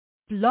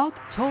Blog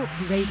Talk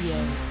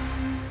Radio.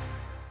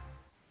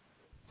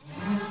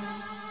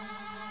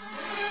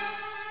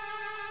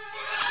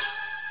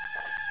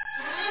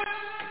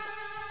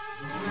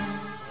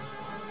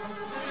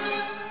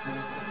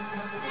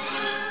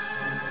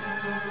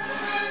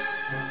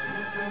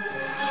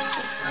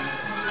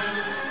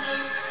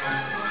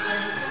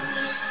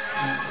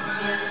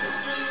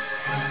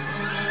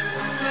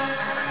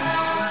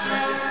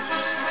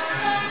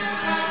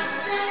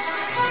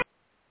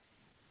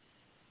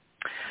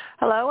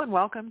 Hello and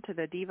welcome to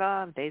the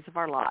Diva of Days of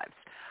Our Lives.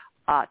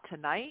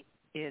 Tonight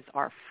is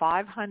our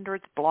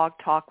 500th Blog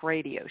Talk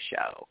radio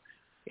show.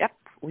 Yep,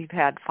 we've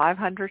had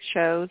 500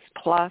 shows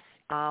plus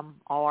all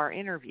our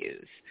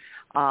interviews.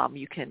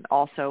 You can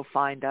also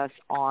find us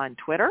on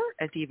Twitter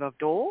at Diva of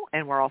DOOL,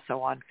 and we're also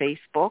on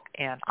Facebook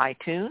and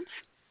iTunes.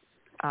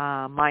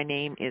 My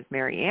name is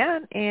Mary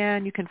Ann,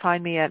 and you can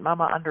find me at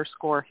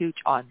mama_hooch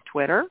on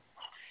Twitter.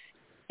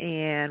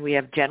 And we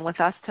have Jen with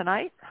us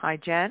tonight. Hi,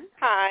 Jen.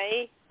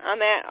 Hi. I'm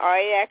at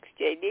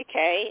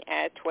REXJDK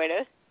at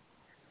Twitter.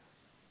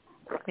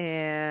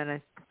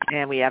 And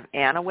we have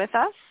Anna with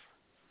us.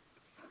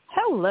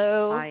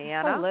 Hello. Hi,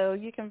 Anna. Hello.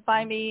 You can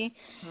find me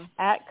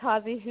at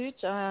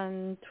CauseyHooch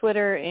on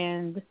Twitter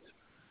and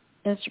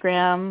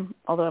Instagram,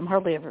 although I'm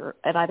hardly ever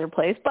at either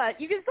place, but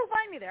you can still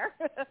find me there.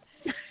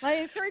 I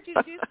encourage you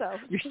to do so.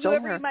 You're still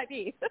whoever there. You might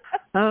be.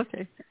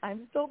 Okay.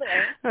 I'm still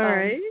there. All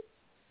right.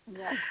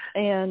 Yeah.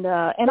 And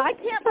I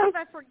can't believe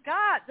I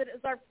forgot that it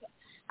was our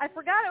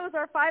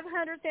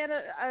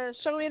 500th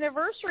show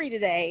anniversary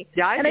today.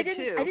 Yeah, I did too.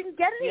 too. I didn't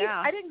get any.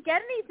 Yeah. I didn't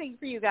get anything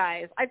for you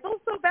guys. I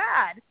feel so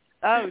bad.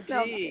 Oh,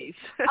 geez.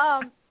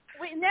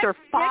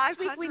 Next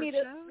week we need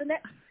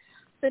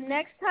the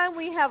next time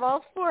we have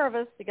all four of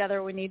us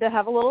together, we need to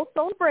have a little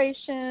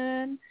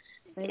celebration.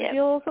 Maybe a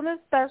little something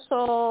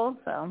special.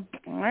 So,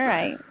 all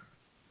right.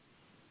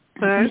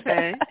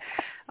 Okay.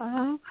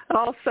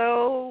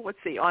 Also, let's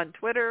see, on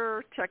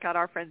Twitter, check out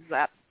our friends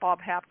at Bob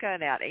Hapka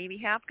and at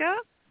Amy Hapka.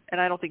 And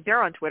I don't think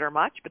they're on Twitter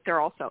much, but they're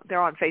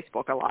on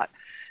Facebook a lot.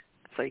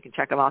 So you can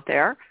check them out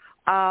there.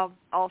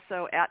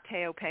 Also at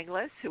Thaao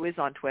Penghlis, who is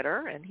on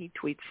Twitter, and he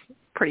tweets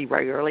pretty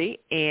regularly,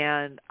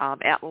 and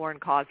at Lauren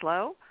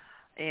Coslow,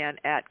 and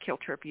at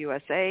Tripp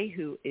USA,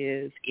 who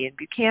is in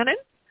Buchanan.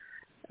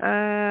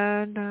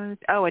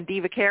 And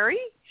Diva Carey,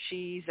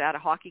 she's at a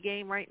hockey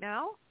game right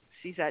now.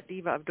 She's at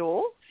Diva of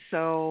DOOL.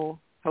 So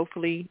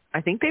hopefully,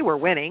 I think they were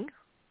winning,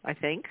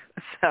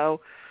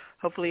 So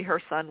hopefully her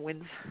son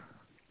wins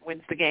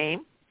the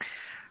game.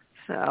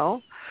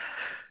 So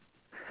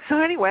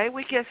anyway,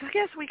 I guess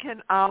we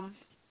can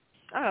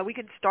we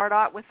can start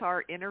out with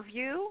our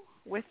interview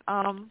with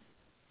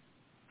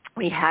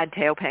we had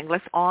Thaao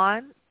Penghlis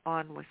on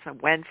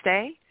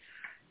Wednesday.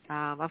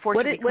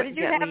 Unfortunately, what did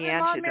you have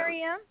him on,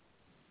 Marianne?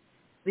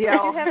 Yeah,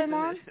 did you have him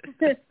on?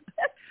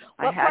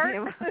 I had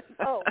him.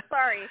 Oh,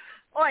 sorry.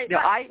 Oh, wait, no,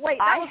 I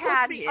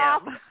had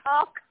him.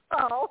 Off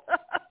call.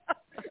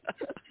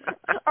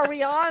 Are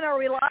we on? Are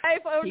we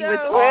live? Oh, he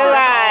no. We're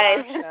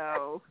live.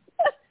 Show.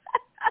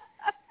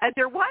 And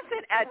there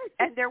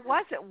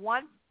wasn't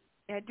one.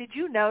 And did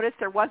you notice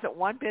there wasn't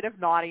one bit of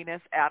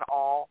naughtiness at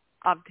all?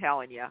 I'm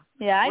telling you.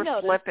 Yeah, I We're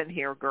know. We're slipping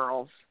here,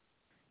 girls.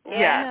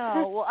 Yeah.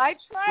 I know. Well, I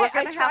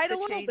tried a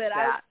little bit.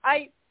 That.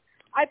 I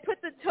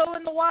put the toe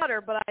in the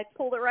water, but I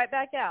pulled it right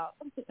back out.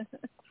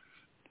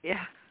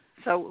 Yeah.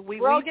 So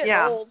we're all getting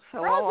old.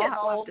 So we're all getting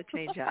we'll old. have to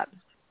change that.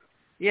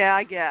 Yeah,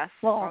 I guess.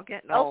 Well, we're all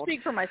getting old. I'll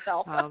speak for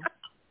myself.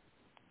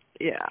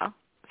 Yeah.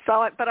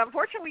 So, but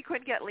unfortunately, we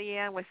couldn't get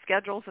Leanne with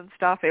schedules and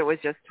stuff. It was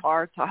just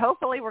hard. So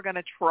hopefully, we're going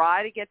to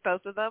try to get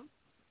both of them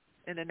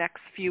in the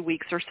next few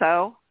weeks or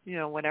so.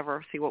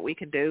 Whenever, see what we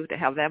can do to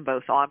have them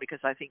both on, because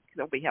I think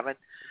they'll be having.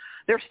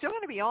 They're still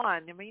going to be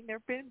on. I mean,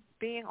 they've been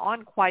being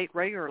on quite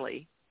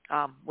regularly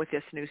with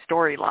this new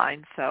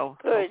storyline. So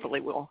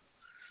hopefully, we'll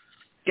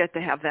get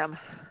to have them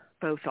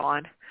both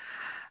on.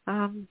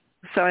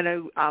 So I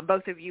know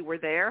both of you were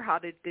there. How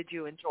did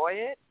you enjoy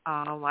it?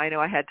 I know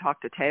I had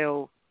talked to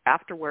Thaao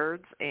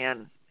afterwards,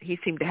 and he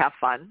seemed to have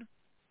fun.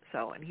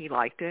 So, and he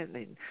liked it,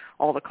 and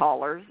all the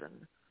callers, and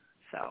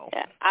so.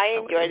 Yeah, I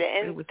enjoyed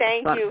it, and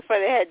thank you for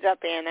the heads up,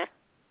 Anna.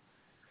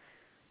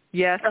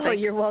 Yes.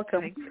 You're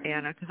welcome. Thanks,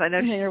 Anna, because I know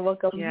you're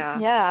welcome. Yeah.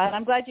 Yeah, and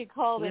I'm glad you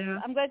called, and yeah.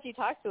 I'm glad you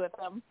talked with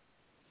them.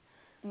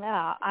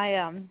 Yeah,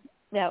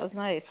 yeah, it was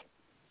nice.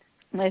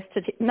 Nice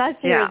to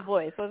hear his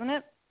voice, wasn't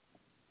it?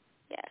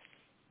 Yes.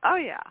 Oh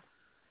yeah,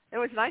 it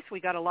was nice. We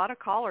got a lot of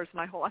callers.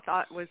 I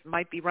thought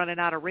might be running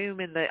out of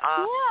room in the.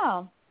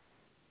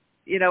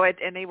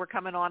 And they were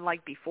coming on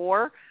like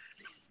before,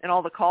 and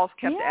all the calls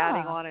kept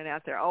adding on and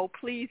out there. Oh,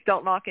 please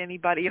don't knock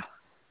anybody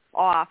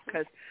off,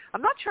 because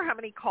I'm not sure how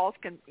many calls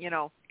can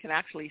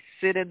actually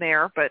sit in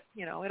there, but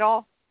it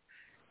all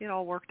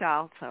worked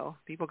out. So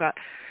people got,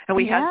 and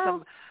we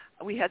had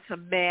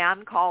some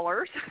man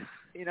callers.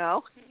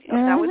 That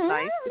was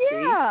nice to see.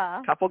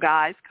 A couple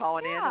guys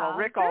calling in. Well,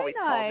 Rick always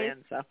called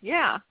in, so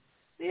yeah.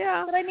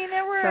 But I mean,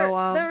 there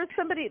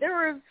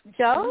was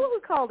Joe who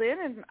called in,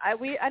 and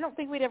I don't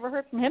think we'd ever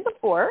heard from him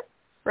before.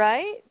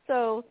 right?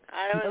 So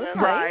I don't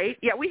know. Right.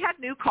 Yeah, we had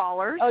new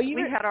callers. Oh, we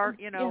had our,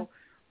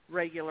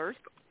 regulars.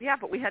 Yeah,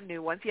 but we had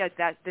new ones. Yeah,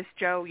 this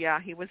Joe,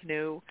 he was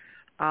new.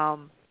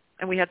 And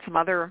we had some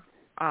other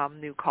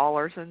new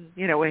callers, and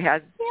we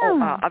had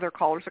other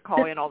callers that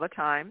call in all the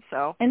time.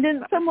 So and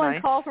then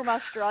someone call from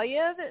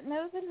Australia that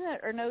knows him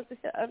or knows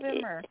of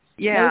him or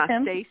knows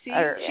him? Stacy.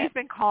 She's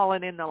been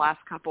calling in the last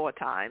couple of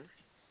times.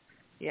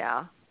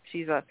 Yeah,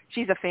 she's a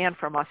fan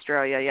from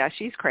Australia. Yeah,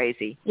 she's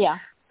crazy. Yeah,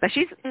 but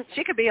she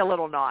could be a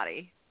little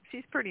naughty.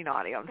 She's pretty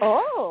naughty.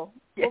 Well,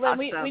 then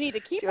we need to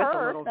keep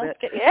her. A little bit.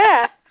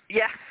 Yeah.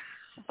 Yeah.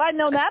 If I'd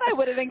known that, I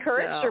would have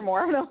encouraged her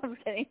more. No, I'm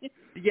kidding.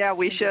 Yeah,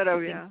 we should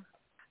have. Yeah.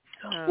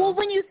 Well,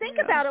 when you think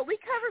about it, we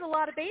covered a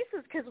lot of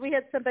bases because we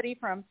had somebody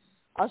from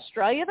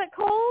Australia that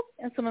called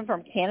and someone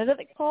from Canada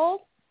that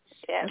called.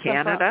 Yeah.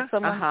 Canada.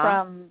 Someone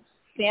from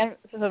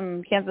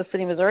Kansas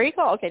City, Missouri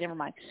called. Okay, never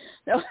mind.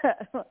 No.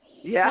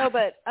 Yeah. No,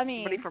 but I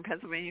mean, somebody from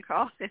Pennsylvania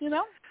called. You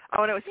know.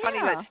 Oh, and it was funny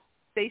that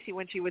Stacy,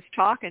 when she was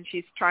talking,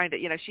 she's trying to,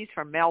 she's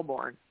from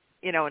Melbourne,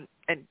 and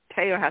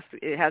Thaao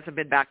hasn't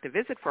been back to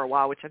visit for a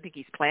while, which I think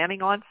he's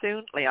planning on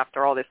soon,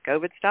 after all this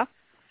COVID stuff.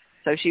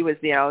 So she was,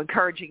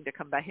 encouraging to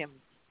come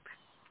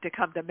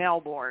to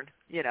Melbourne,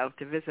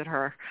 to visit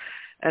her.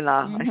 And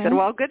I said,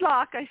 well, good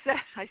luck. I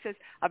said,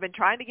 I've been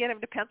trying to get him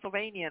to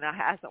Pennsylvania, and it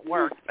hasn't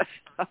worked.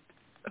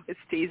 It's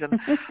teasing.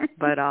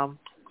 But,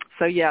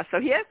 so he had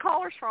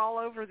callers from all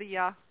over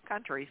the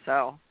country.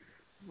 So,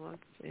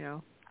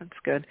 that's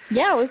good.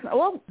 Yeah, it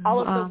was, all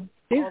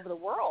over the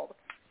world.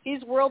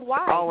 He's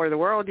worldwide. All over the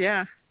world,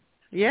 yeah.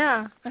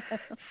 Yeah.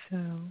 So,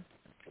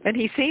 and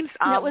he seems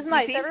it was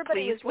nice.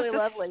 Everybody was really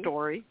lovely.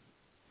 Story.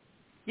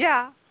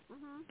 Yeah.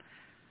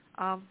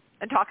 And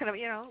talking to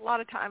a lot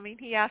of time. I mean,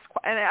 he asked,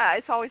 and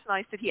it's always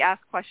nice that he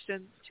asks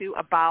questions too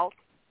about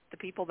the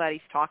people that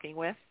he's talking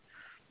with.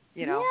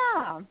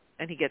 Yeah.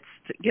 And he gets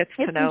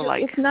to know,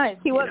 it's nice.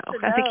 He wants to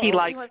know. I think he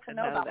likes to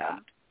know about them.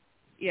 them.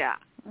 Yeah.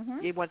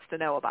 He wants to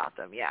know about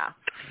them. Yeah.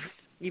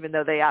 Even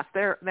though they ask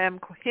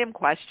him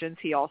questions,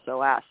 he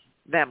also asks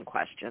them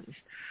questions.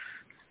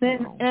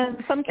 Then, in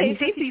some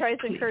cases, he tries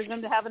to encourage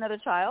them to have another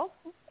child.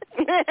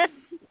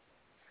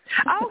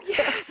 Oh,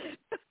 yeah.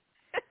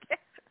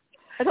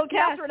 I told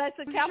Catherine, I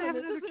said, Catherine,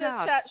 this isn't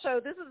a chat show.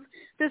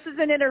 This is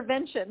an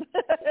intervention.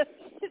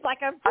 She's like,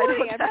 I'm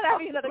 40. I'm not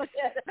having another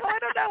kid. No, I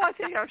don't know. I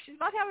said, she's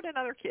not having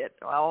another kid.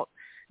 Well,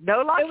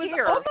 no luck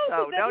here,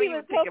 so don't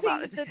even think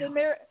about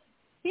it.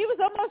 He was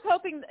almost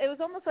hoping. It was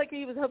almost like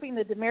he was hoping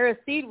the Damaris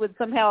seed would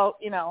somehow,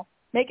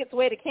 make its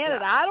way to Canada.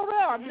 Yeah. I don't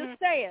know. I'm just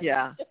saying.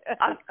 Yeah,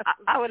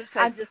 I would have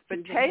said,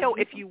 but Thaao,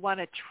 if you want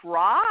to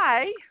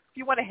try, if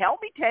you want to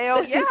help me,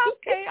 Thaao,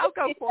 okay, I'll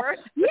go for it.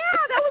 Yeah,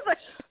 that was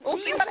we'll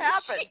see what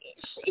happens.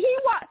 He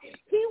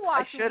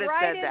walked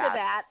right into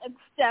that and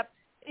stepped.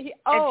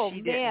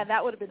 Man,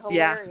 that would have been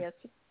hilarious.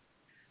 Yeah.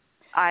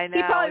 I know.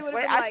 He probably would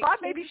have been I thought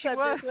maybe she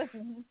would.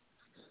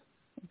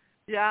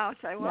 Yeah, I'll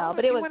say, well,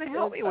 but it was want to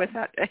help me with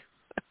that.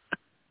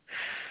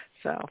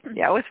 So,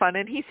 yeah, it was fun.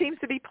 And he seems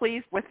to be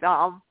pleased with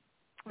the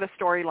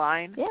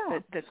storyline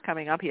that's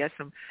coming up. He has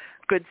some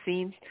good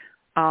scenes.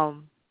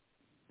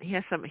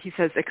 He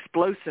says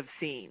explosive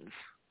scenes.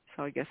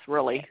 So I guess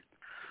really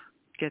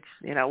gets,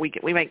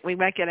 we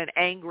might get an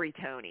angry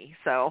Tony.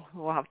 So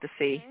we'll have to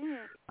see.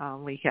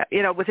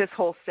 With this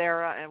whole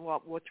Sarah and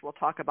which we'll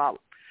talk about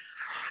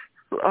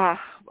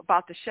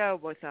the show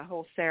with the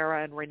whole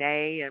Sarah and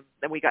Renee, and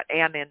then we got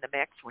Anna in the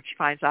mix when she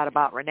finds out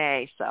about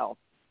Renee. So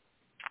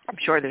I'm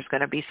sure there's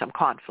going to be some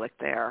conflict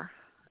there.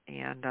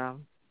 And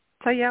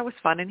so it was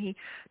fun, and he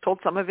told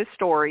some of his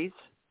stories,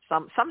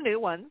 some new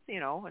ones,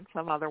 and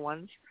some other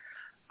ones.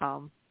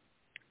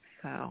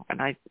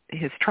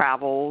 His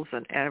travels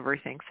and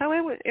everything. So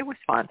it was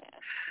fun.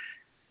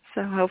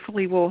 So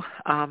hopefully we'll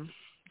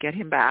get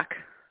him back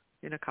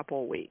in a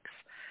couple of weeks.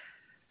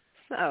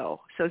 So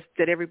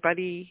did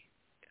everybody?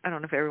 I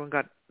don't know if everyone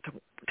got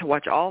to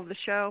watch all of the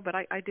show, but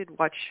I did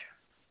watch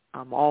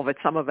all of it.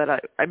 Some of it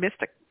I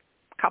missed a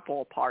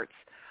couple of parts,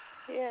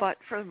 but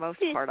for the most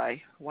part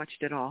I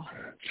watched it all.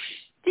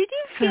 Did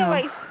you feel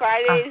like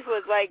Fridays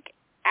was like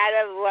out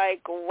of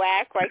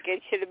whack, like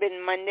it should have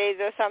been Mondays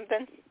or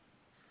something?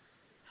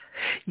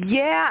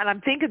 Yeah, and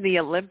I'm thinking the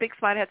Olympics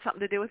might have had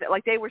something to do with it.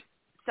 Like they were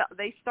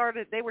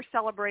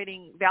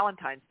celebrating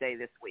Valentine's Day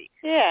this week.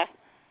 Yeah.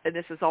 And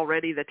this is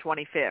already the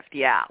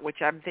 25th,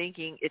 which I'm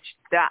thinking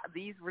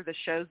these were the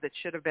shows that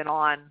should have been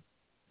on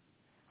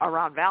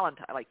around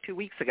Valentine, like 2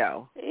 weeks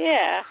ago.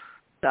 Yeah.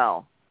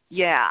 So,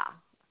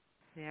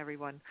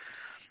 everyone.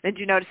 Did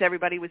you notice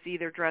everybody was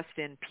either dressed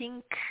in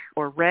pink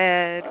or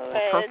red or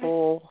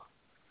purple?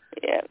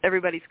 Yeah.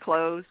 Everybody's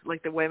clothes,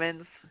 like the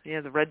women's,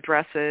 the red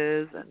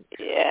dresses. And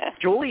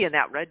Julie in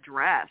that red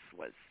dress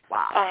was,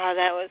 wow. Oh,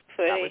 that was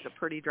pretty. That was a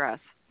pretty dress.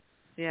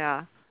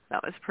 Yeah,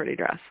 that was a pretty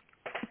dress.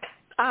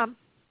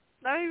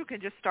 Maybe we can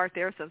just start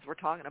there since we're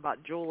talking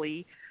about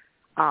Julie.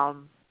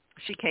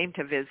 She came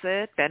to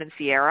visit Ben and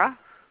Ciera,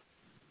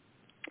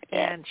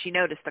 and she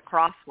noticed the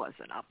cross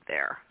wasn't up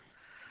there.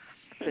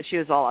 So she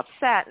was all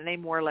upset, and they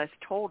more or less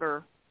told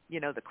her,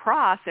 the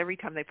cross, every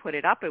time they put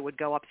it up, it would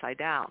go upside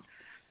down.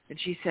 And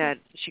she said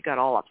she got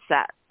all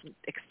upset,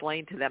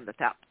 explained to them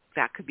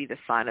that could be the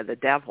sign of the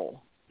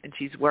devil, and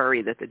she's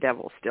worried that the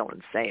devil's still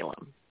in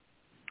Salem.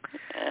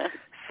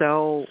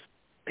 So,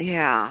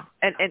 yeah.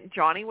 And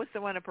Johnny was the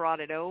one that brought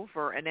it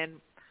over, and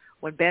then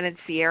when Ben and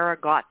Ciera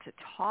got to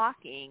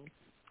talking,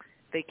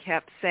 they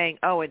kept saying,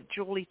 and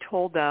Julie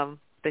told them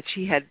that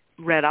she had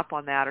read up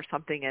on that or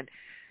something, and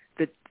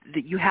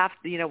that you have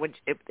to, when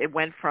it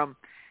went from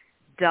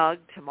Doug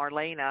to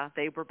Marlena,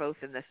 they were both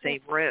in the same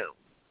room.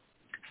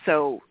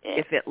 So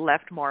if it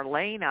left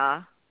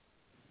Marlena,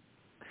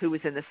 who was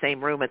in the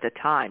same room at the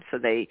time, so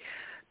Ben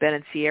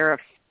and Ciera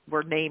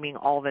were naming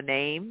all the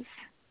names,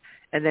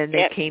 and then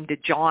they came to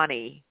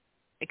Johnny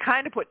and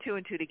kind of put two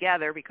and two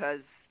together because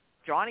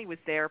Johnny was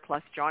there,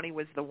 plus Johnny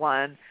was the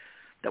one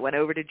that went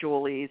over to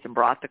Julie's and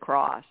brought the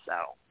cross. So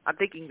I'm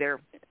thinking they're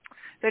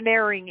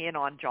narrowing in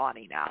on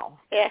Johnny now.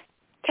 Yeah,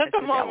 took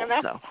them long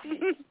enough. So.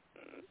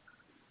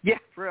 Yeah,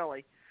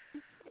 really.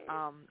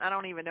 I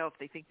don't even know if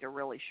they think they're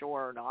really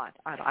sure or not.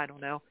 I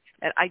don't know.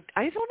 And I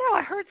don't know.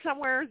 I heard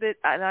somewhere that,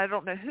 and I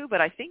don't know who, but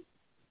I think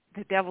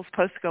the devil's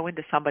supposed to go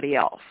into somebody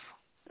else.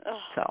 Oh.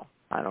 So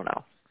I don't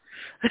know.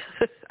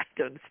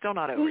 Still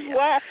not over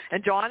yet.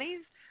 And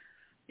Johnny's,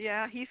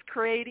 he's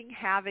creating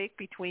havoc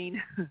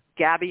between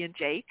Gabi and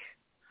Jake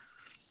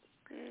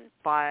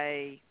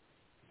by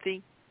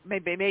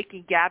maybe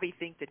making Gabi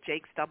think that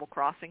Jake's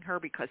double-crossing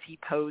her because he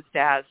posed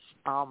as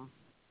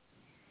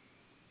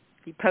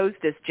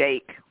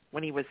Jake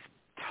when he was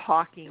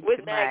talking with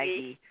to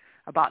Maggie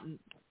about,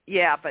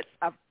 but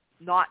of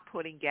not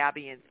putting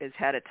Gabi in his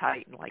head of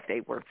Titan like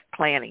they were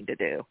planning to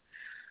do.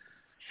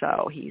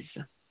 So he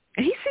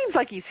seems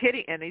like he's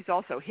hitting, and he's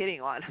also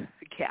hitting on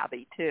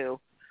Gabi too.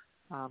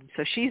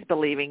 So she's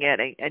believing it,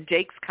 and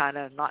Jake's kind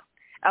of not.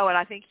 Oh, and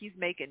I think he's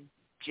making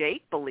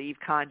Jake believe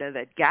kind of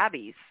that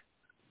Gabi's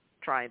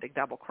trying to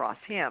double cross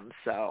him.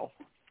 So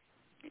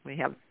we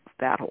have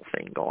that whole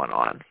thing going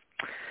on.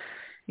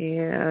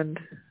 And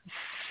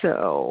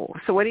so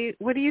what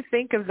do you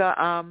think of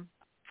the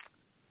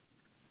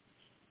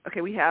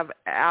okay, we have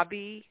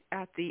Abby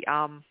at the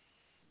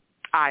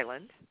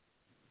island,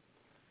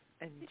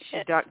 and she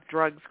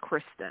drugs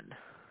Kristen.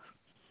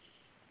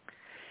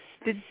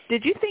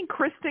 Did you think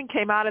Kristen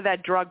came out of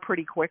that drug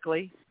pretty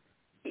quickly?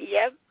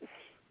 Yep.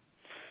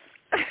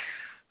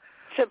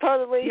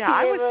 Supposedly she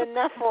gave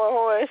enough for a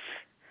horse.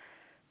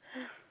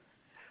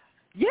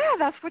 Yeah,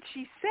 that's what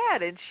she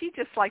said, and she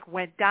just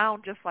went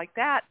down just like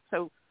that.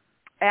 So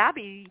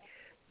Abby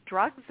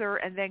drugs her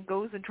and then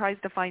goes and tries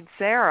to find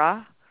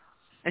Sarah,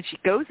 and she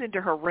goes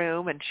into her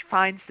room and she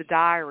finds the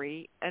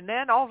diary, and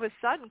then all of a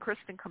sudden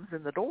Kristen comes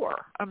in the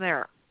door. I'm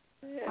there.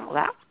 Yeah. Well,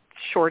 that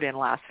sure didn't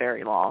last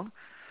very long.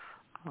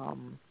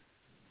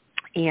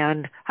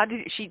 And how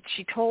did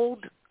she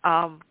told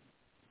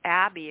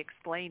Abby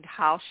explained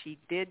how she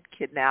did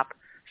kidnap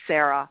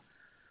Sarah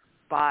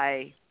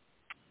by,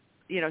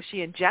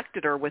 she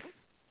injected her with,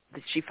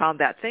 she found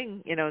that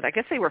thing, I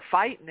guess they were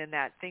fighting, and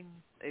that thing,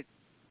 it,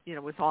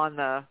 was on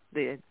the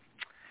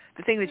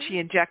thing that she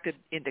injected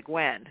into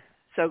Gwen.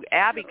 So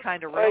Abby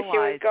kind of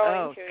realized,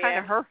 it's kind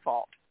of her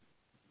fault.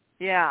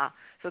 Yeah,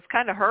 so it's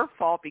kind of her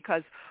fault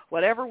because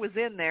whatever was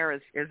in there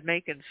is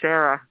making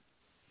Sarah,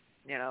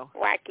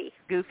 wacky,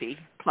 goofy.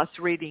 Plus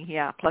reading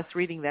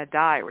that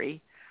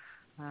diary.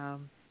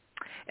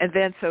 And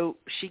then so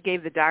she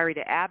gave the diary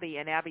to Abby,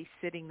 and Abby's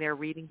sitting there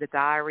reading the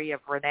diary of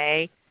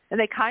Renee, and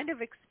they kind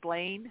of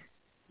explain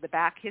the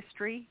back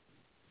history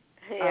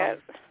of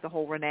the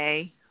whole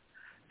Renee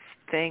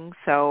thing.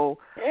 So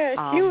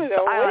she was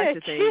a I like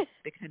witch. that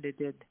they kind of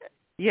did.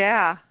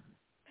 Yeah.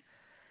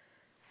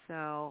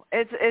 So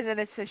it's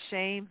a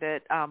shame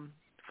that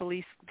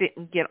Felice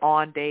didn't get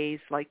on days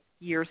like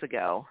years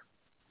ago,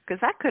 because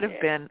that could have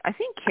been. I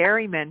think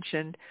Carrie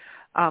mentioned.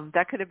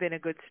 That could have been a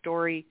good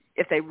story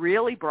if they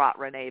really brought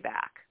Renee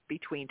back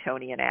between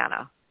Tony and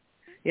Anna.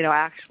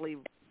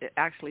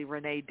 Actually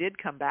Renee did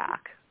come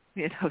back,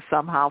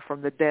 somehow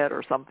from the dead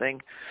or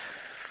something.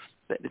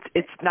 But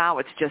it's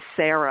just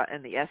Sarah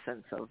and the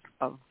essence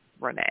of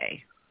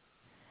Renee.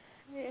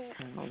 Yeah.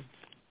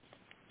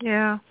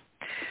 Yeah.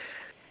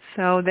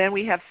 So then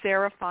we have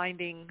Sarah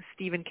finding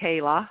Steve and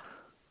Kayla.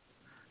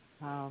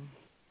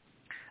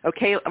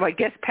 Okay, I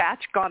guess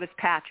Patch got his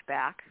patch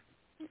back.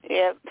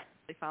 Yep.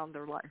 They found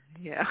their life.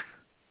 Yeah.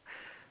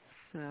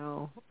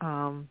 So,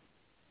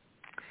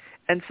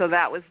 and so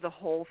that was the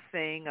whole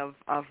thing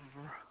of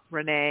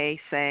Renee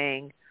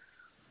saying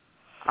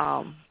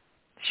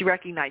she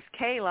recognized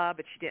Kayla,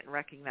 but she didn't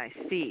recognize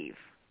Steve.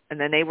 And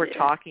then they were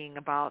talking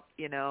about,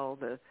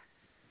 the,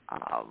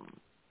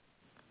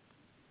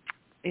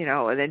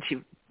 and then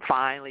she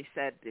finally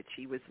said that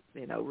she was,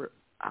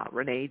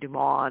 Renee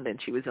Dumond, and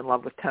she was in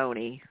love with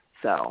Tony.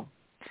 So,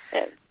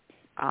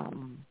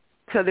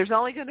 so there's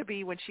only going to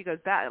be, when she goes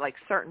back,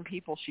 certain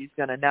people she's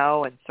going to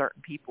know and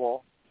certain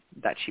people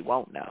that she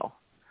won't know.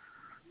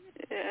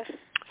 Yeah.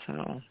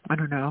 So I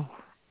don't know.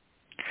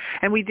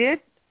 And we did.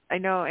 I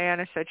know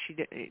Anna said she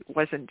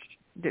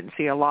didn't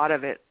see a lot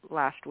of it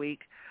last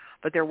week,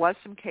 but there was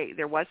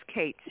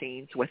Kate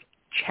scenes with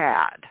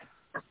Chad.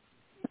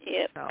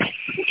 Yep. So,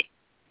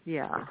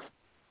 yeah.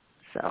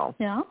 So.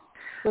 Yeah.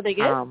 Were they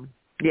good?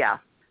 Yeah.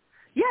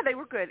 Yeah, they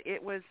were good.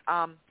 It was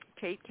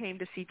Kate came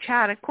to see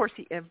Chad. Of course,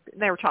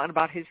 they were talking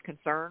about his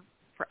concern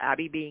for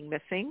Abby being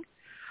missing.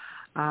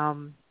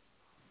 And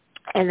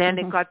then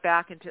it got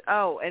back into,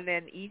 and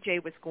then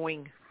EJ's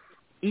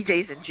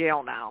in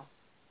jail now.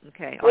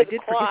 Okay. With I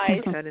did Clyde. forget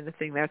to put that in the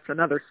thing. That's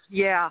another,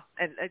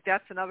 and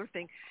that's another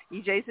thing.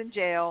 EJ's in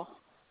jail,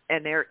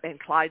 and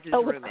Clyde's his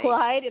roommate. Oh, with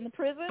Clyde in the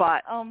prison?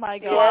 But, oh, my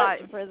God,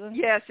 Clyde, in prison?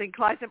 Yes, and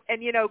Clyde's,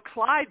 and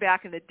Clyde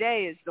back in the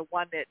day is the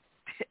one that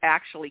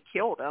actually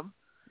killed him,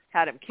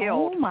 had him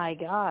killed. Oh, my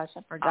gosh,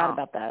 I forgot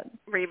about that.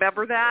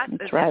 Remember that?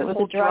 That's right, with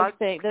the drug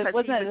thing.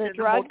 Wasn't it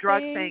the whole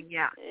drug thing?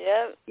 Yeah.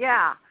 Yep.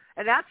 Yeah.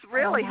 And that's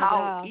really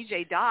how gosh.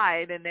 EJ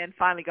died and then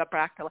finally got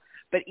back to life.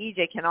 But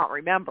EJ cannot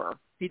remember.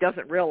 He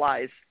doesn't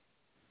realize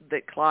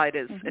that Clyde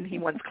is, and he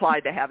wants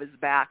Clyde to have his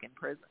back in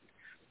prison.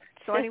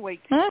 So anyway,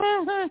 Kate's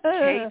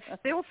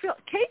feeling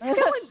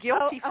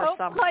guilty for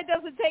some Clyde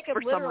doesn't take it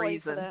for some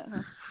reason. For that.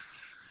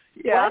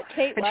 Yeah. What?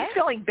 Kate, and what? she's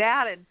feeling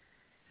bad, and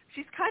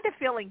she's kind of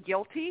feeling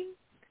guilty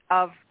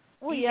of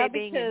EJ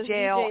being in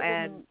jail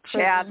and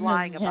Chad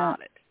lying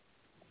about it.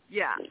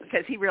 Yeah,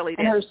 because he really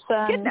did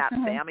kidnap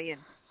Sammy,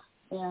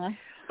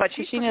 but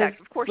she's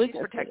protecting. Of course, she's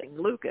protecting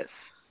Lucas.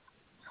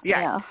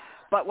 Yeah.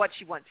 But what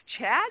she wants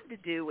Chad to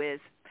do is,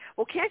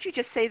 well, can't you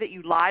just say that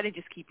you lied and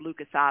just keep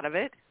Lucas out of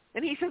it?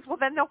 And he says, well,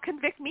 then they'll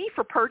convict me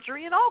for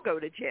perjury and I'll go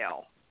to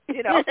jail. If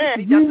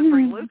he doesn't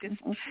bring Lucas.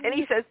 And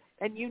he says,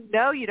 and you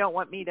don't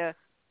want me to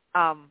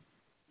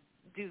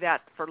do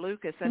that for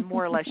Lucas. And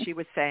more or less she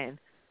was saying,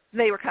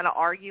 they were kind of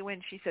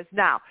arguing. She says,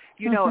 now,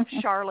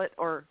 if Charlotte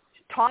or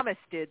Thomas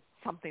did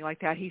something like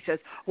that, he says,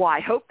 well, I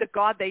hope to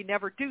God they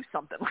never do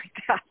something like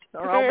that,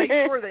 or I'll make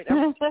sure they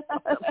never do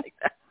something like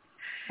that.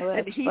 Well,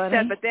 and he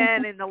said, but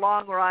then in the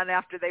long run,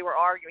 after they were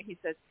arguing, he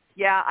said,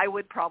 yeah, I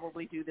would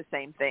probably do the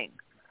same thing,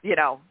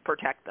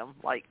 protect them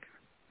like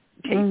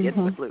Kate did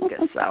with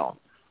Lucas. So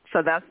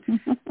that's,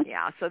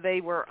 so they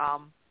were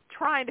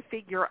trying to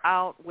figure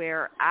out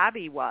where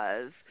Abby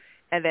was,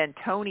 and then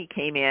Tony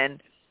came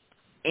in,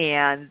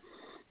 and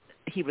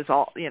he was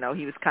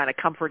he was kind of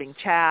comforting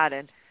Chad,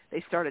 and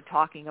they started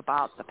talking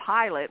about the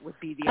pilot would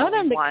be the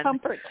only one. to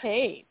comfort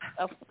Kate.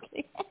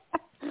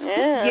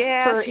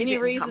 Yeah, for any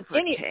reason,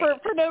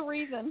 for no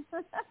reason.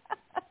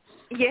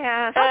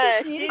 Yeah,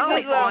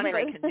 only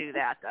Andre can do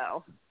that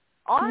though.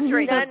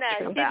 Andre doesn't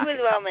come back and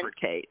comfort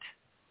Kate.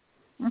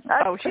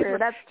 That's true.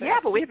 Yeah,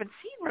 but we haven't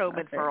seen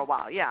Roman for a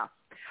while. Yeah.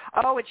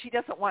 Oh, and she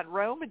doesn't want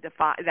Roman to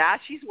find that.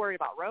 She's worried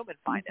about Roman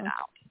finding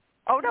out.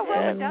 Oh no,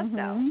 Roman does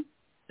know.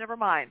 Never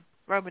mind.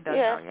 Roman does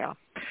know. Yeah.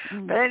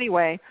 But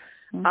anyway,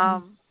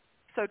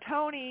 so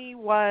Tony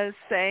was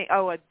saying,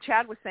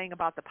 Chad was saying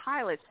about the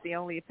pilots,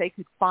 if they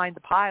could find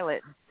the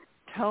pilot.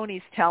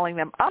 Tony's telling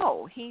them,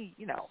 he,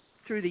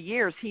 through the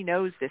years, he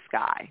knows this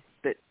guy,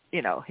 that,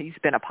 he's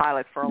been a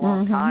pilot for a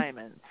long time,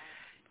 and,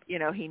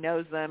 he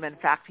knows them. In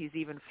fact, he's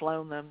even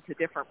flown them to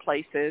different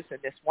places, and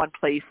this one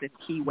place in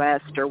Key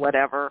West or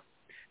whatever.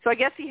 So I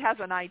guess he has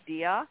an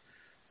idea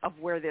of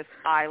where this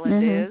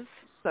island is.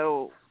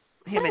 So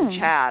him and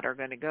Chad are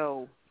going to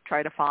go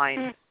try to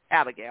find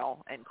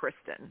Abigail and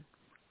Kristen.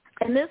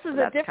 And this is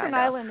a different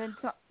island than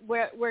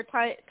where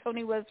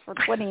Tony was for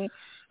 20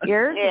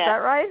 years. Is that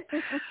right?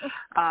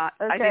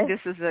 I think this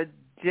is a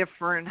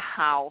different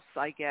house,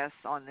 I guess,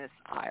 on this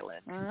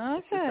island. Okay.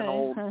 It's an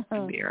old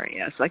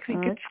area, so I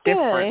think it's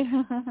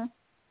different.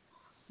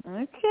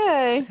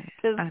 Okay.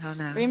 I don't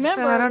know.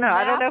 Remember, I don't know.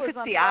 I don't know if it's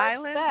the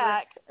island.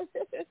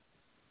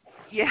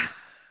 Yeah.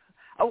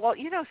 Oh, well,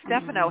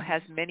 Stefano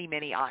has many,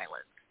 many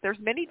islands. There's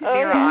many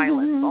Tamara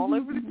islands all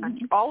over the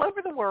country, all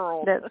over the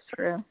world. That's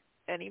true.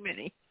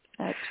 Many.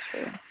 That's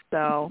true.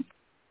 So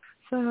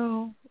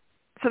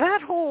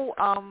that whole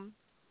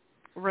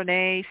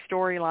Renee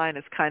storyline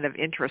is kind of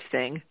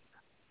interesting,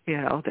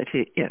 that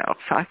he,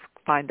 so I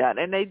find that.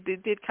 And they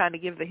did kind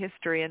of give the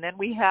history. And then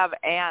we have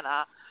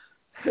Anna,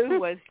 who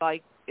was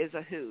is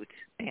a hoot.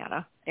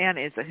 Anna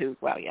is a hoot.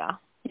 Well, yeah.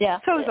 Yeah.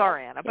 So is our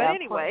Anna. But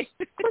anyway.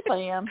 Of course I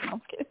am.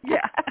 I'm kidding.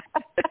 Yeah.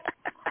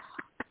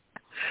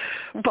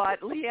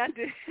 But Leanne,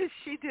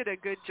 she did a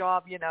good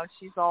job.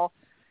 She's all,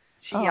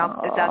 she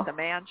is at the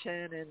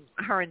mansion, and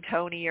her and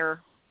Tony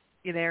are,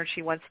 and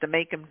she wants to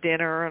make him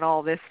dinner and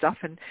all this stuff.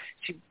 And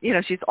she,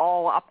 she's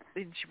all up,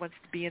 and she wants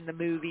to be in the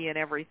movie and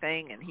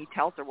everything. And he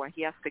tells her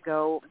he has to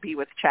go be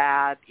with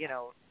Chad,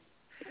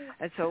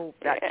 And so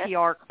that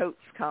PR Coates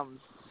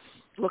comes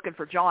looking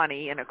for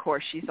Johnny, and of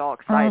course she's all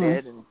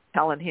excited and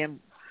telling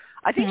him.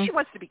 I think she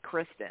wants to be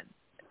Kristen.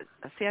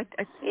 See, I'm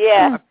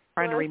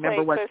trying to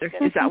remember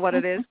is that what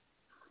it is?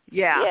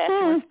 Yeah, she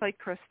wants to play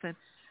Kristen.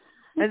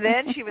 And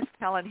then she was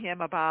telling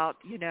him about,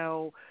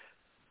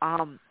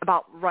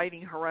 about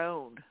writing her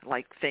own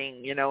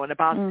thing, and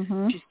about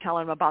she's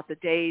telling him about the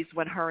days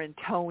when her and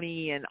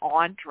Tony and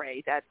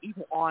Andre, that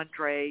evil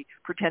Andre,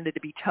 pretended to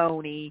be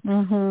Tony,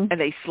 and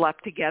they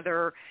slept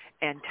together,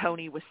 and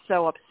Tony was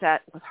so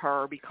upset with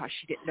her because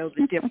she didn't know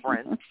the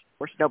difference. Of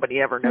course, nobody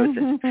ever knows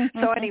this.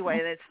 So anyway,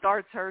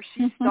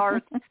 she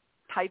starts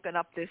typing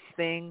up this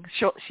thing.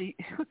 She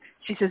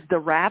says the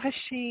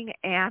ravishing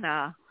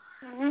Anna,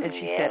 and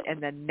she said,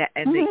 and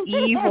the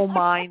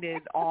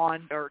evil-minded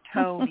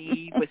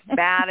Tony was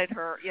mad at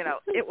her. You know,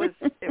 it was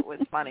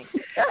funny.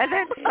 And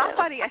then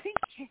somebody, I think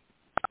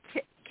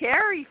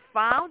Carrie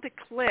found a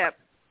clip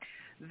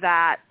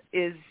that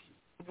is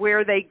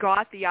where they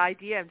got the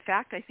idea. In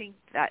fact, I think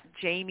that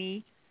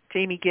Jamie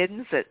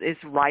Giddens that is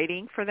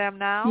writing for them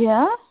now.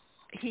 Yeah.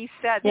 He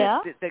said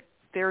that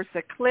there's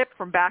a clip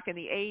from back in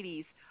the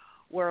 80s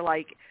where,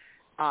 like,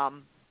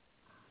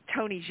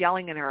 Tony's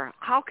yelling at her,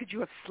 how could you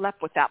have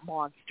slept with that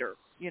monster?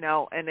 You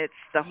know, and it's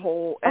the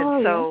whole,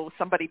 and so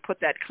somebody put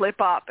that clip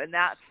up, and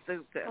that's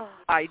the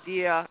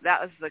idea.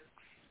 That was the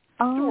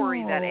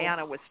story that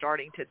Anna was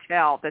starting to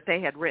tell that they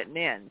had written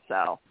in.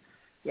 So,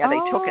 yeah, they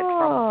took it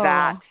from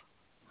that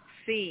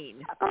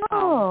scene.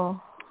 So,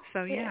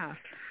 yeah.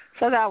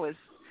 So that was,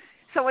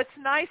 so it's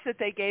nice that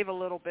they gave a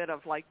little bit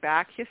of, like,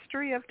 back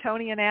history of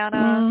Tony and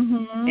Anna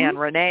and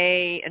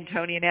Renee and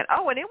Tony and Anna.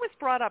 Oh, and it was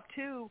brought up,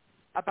 too,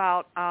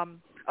 about,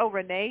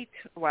 Renee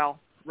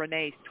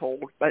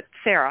told, but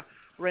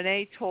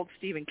Renee told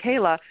Steve and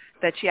Kayla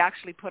that she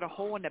actually put a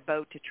hole in the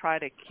boat to try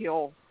to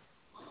kill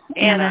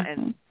Anna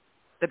and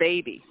the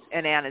baby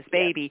and Anna's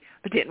baby,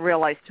 but didn't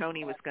realize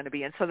Tony was going to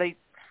be in. So they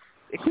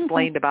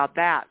explained about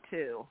that,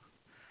 too.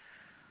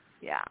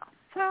 Yeah.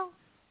 So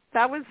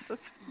that was,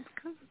 let's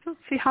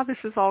see how this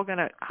is all going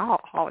to,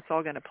 how it's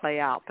all going to play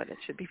out, but it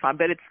should be fun.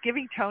 But it's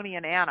giving Tony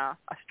and Anna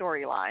a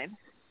storyline.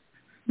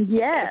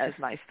 Yes. Which is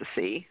nice to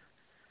see.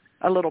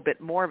 A little bit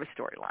more of a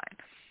storyline.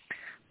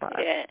 But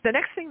the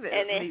next thing that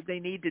they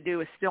need to do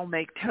is still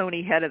make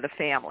Tony head of the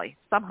family.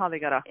 Somehow they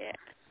got to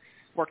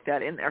work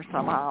that in there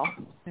somehow.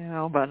 You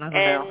know, but I don't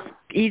know.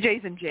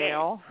 EJ's in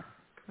jail.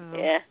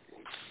 Yeah.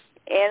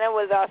 Anna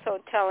was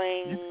also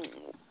telling,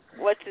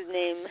 what's his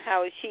name,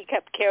 how she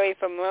kept Carrie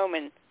from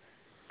Roman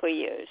for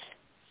years.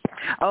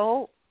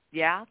 Oh,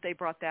 yeah, they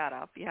brought that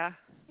up, yeah.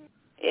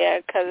 Yeah,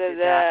 because of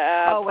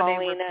the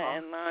Paulina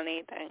and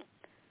Lonnie thing.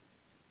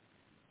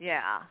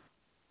 Yeah.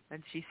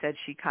 And she said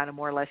she kind of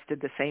more or less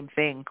did the same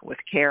thing with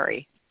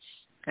Carrie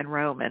and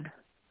Roman.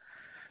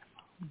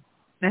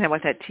 And then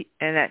with that,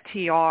 that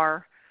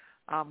TR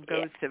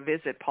goes to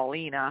visit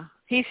Paulina.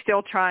 He's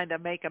still trying to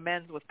make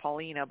amends with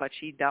Paulina, but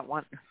she doesn't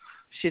want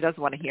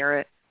to hear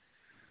it.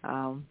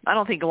 I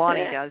don't think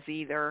Lonnie does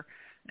either.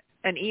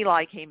 And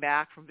Eli came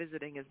back from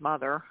visiting his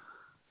mother,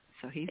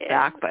 so he's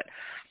back. But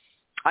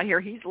I hear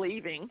he's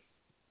leaving.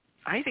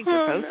 I think they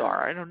both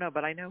are. I don't know,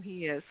 but I know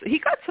he is. He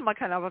got some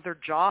kind of other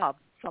job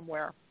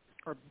somewhere.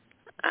 Or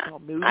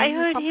movie I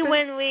heard he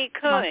went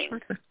recurring.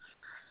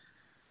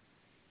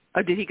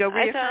 Oh, did he go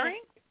reoccurring?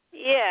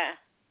 Yeah.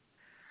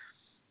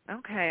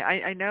 Okay,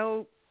 I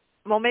know.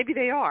 Well, maybe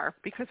they are,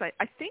 because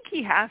I think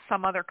he has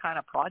some other kind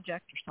of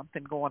project or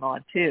something going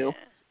on too.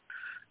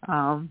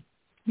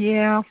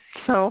 Yeah.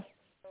 So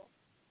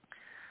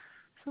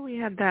we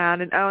had that,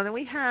 and then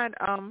we had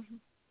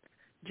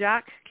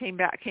Jack came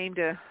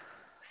to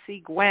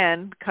see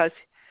Gwen because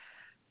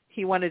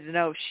he wanted to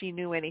know if she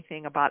knew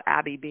anything about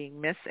Abby being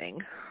missing.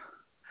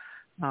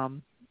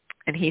 And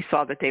he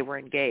saw that they were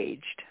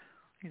engaged.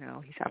 You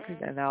know, he's happy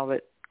to know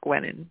that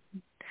Gwen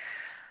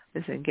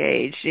is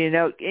engaged. You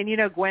know,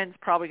 and Gwen's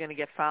probably going to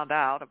get found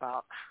out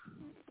about,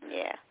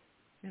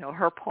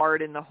 her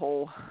part in the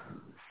whole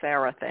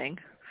Sarah thing.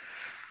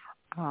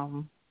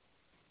 And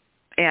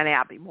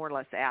Abby, more or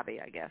less Abby,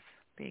 I guess,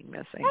 being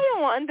missing. I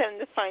don't want them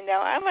to find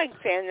out. I like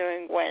Xander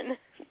and Gwen.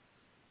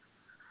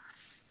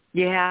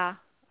 Yeah.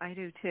 I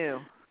do too.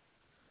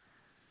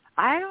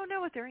 I don't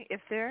know if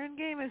their end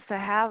game is to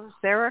have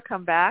Sarah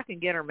come back and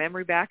get her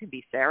memory back and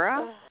be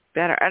Sarah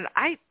better. And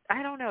I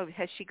don't know.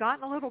 Has she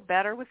gotten a little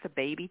better with the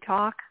baby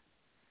talk,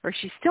 or is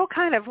she still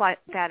kind of like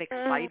that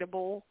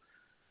excitable?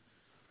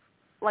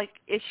 Like,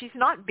 is she's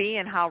not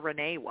being how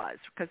Renee was,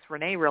 because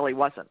Renee really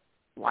wasn't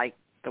like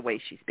the way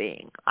she's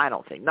being. I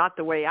don't think, not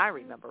the way I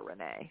remember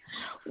Renee.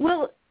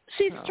 Well,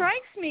 she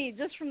strikes me,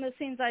 just from the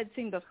scenes I'd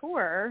seen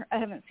before, I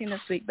haven't seen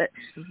this week, but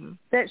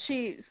that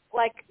she's,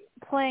 like,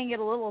 playing it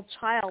a little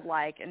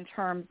childlike in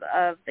terms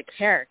of the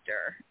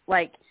character.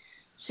 Like,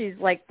 she's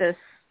like this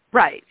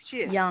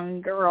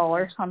young girl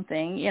or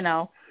something, you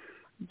know.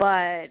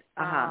 But,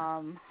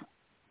 and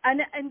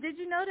did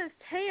you notice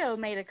Thaao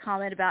made a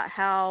comment about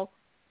how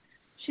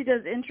she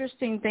does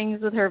interesting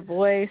things with her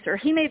voice, or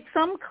he made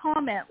some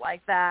comment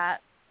like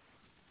that.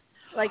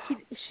 Like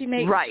she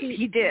made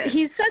he did.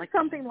 He said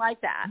something like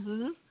that.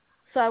 Mm-hmm.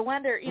 So I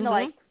wonder, you know,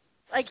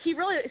 like he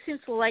really seems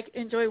to like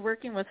enjoy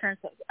working with her.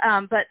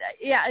 But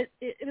yeah,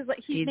 it was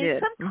like he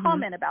made some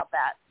comment about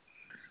that.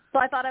 So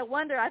I thought,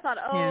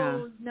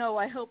 no,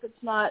 I hope it's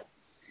not.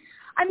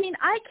 I mean,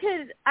 I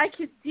could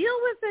deal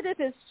with it if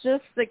it's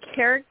just the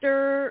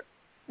character,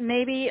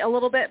 maybe a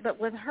little bit.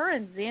 But with her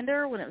and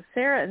Xander, when it was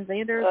Sarah and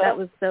Xander, that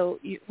was so.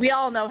 We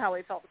all know how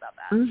we felt about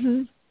that.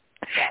 Mm-hmm.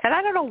 And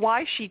I don't know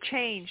why she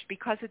changed,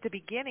 because at the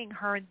beginning,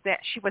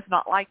 she was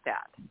not like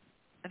that.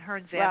 And her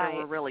and Xander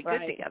were really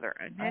good together.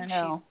 And then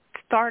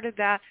she started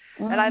that.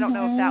 And I don't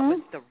know if that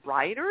was the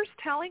writers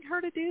telling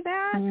her to do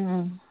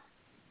that,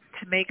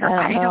 to make her.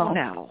 I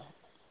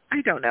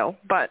don't know.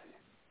 But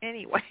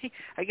anyway,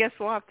 I guess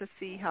we'll have to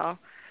see how.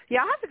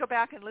 Yeah, I'll have to go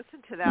back and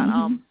listen to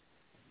that,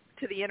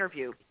 to the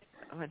interview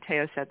when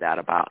Thaao said that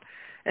about.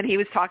 And he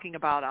was talking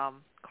about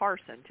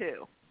Carson,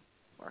 too,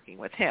 working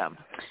with him.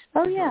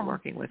 Oh, yeah.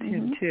 Working with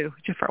him, too.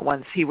 Different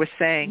ones he was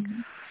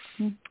saying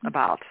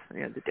about,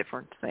 the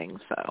different things.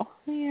 So,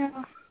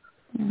 yeah.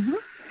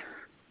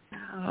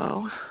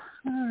 Oh,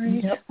 all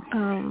right. Yep.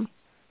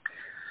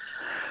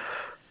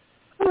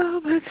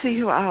 Well, let's see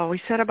who.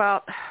 We said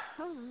about.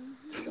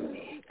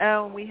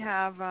 We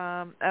have.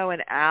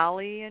 And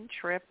Alli and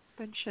Tripp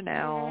and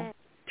Chanel.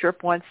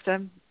 Tripp wants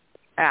to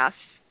ask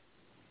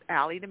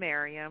Alli to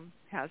marry him.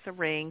 Has a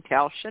ring.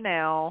 Tells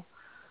Chanel.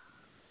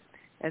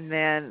 And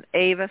then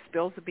Ava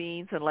spills the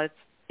beans and lets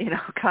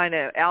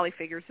Alli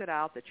figures it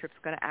out that Tripp's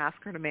going to ask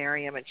her to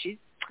marry him, and she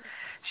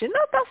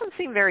doesn't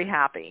seem very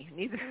happy.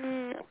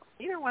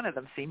 Neither one of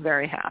them seem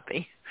very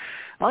happy.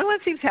 The only one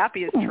that seems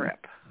happy is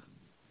Tripp.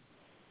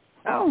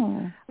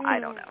 I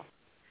don't know.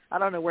 I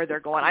don't know where they're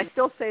going. I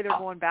still say they're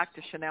going back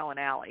to Chanel and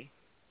Alli.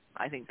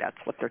 I think that's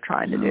what they're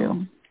trying to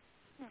do,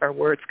 or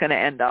where it's going to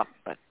end up.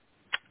 But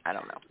I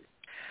don't know.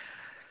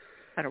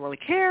 I don't really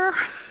care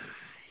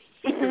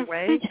either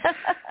way.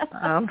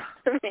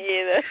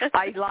 Either.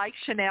 I like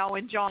Chanel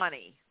and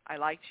Johnny. I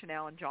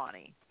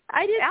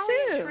did Alli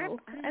too. And Tripp,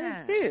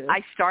 I did too.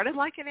 I started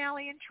liking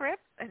Alli and Tripp,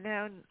 and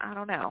then I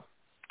don't know.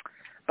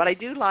 But I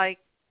did like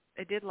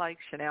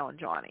Chanel and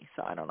Johnny,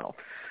 so I don't know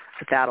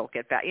if that'll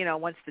get back.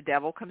 Once the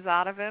devil comes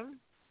out of him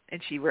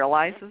and she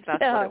realizes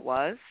that's what it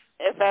was,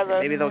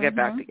 maybe they'll get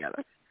back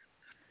together.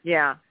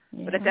 Yeah.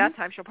 But at that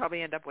time, she'll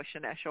probably end up with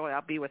Chanel. She'll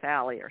be with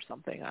Alli or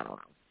something. I don't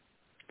know.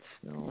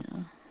 So.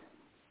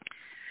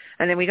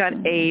 And then we got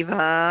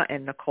Ava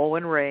and Nicole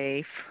and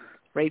Rafe.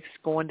 Rafe's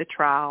going to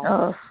trial.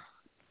 Oh.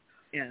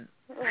 Yeah.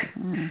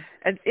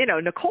 And,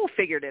 Nicole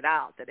figured it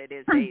out that it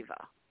is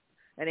Ava.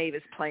 And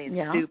Ava's playing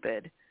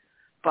stupid.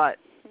 But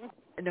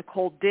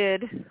Nicole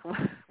did,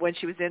 when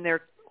she was in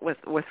there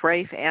with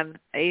Rafe and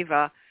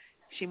Ava,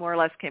 she more or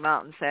less came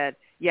out and said,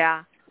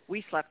 yeah,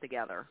 we slept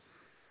together.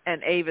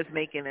 And Ava's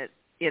making it,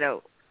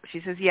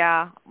 she says,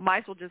 yeah,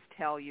 might as well just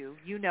tell you.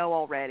 You know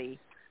already.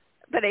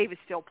 But Ava's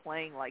still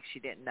playing like she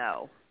didn't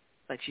know.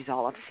 Like she's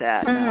all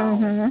upset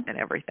now and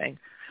everything.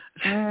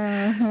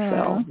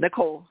 So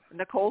Nicole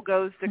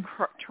goes to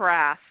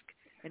Trask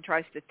and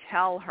tries to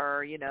tell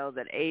her,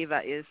 that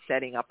Ava is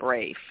setting up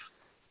Rafe.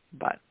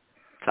 But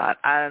so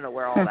I don't know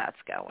where all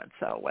that's going.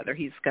 So whether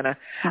he's going to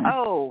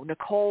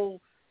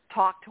Nicole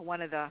talked to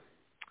one of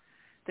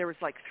there was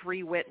like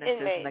 3 witnesses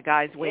inmates. And the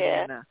guy's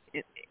waiting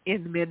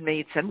in the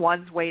inmates, and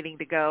one's waiting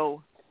to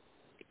go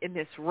in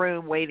this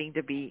room waiting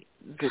to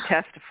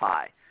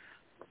testify.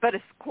 But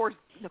of course,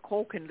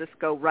 Nicole can just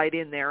go right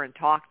in there and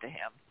talk to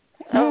him.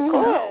 Oh,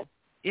 cool.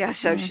 Yeah,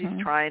 so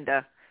she's trying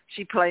to.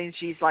 She's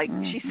like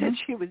she said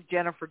she was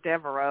Jennifer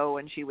Devereaux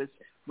and she was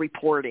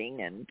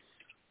reporting, and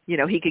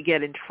he could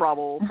get in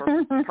trouble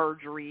for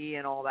perjury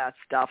and all that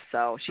stuff.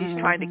 So she's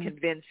trying to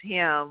convince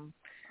him,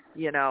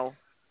 to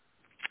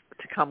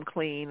come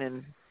clean,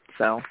 and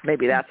so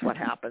maybe that's what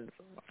happens.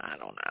 I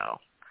don't know,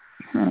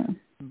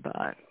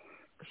 but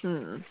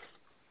So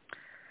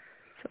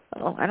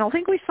I don't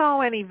think we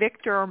saw any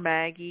Victor or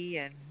Maggie,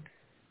 and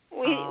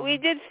we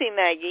did see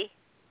Maggie.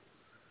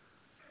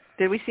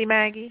 Did we see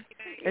Maggie?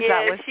 Is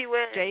yeah, that with she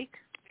was. Jake?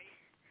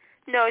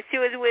 No, she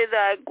was with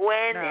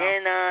Gwen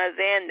and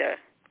Xander.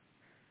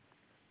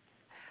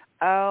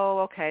 Oh,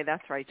 okay,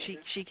 that's right.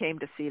 She came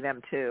to see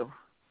them too.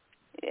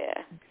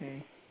 Yeah.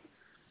 Okay.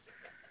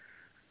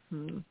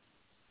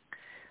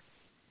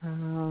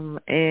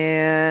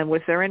 And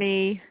was there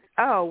any?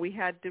 Oh,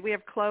 did we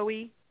have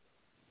Chloe?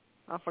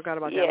 I forgot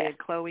about that. We had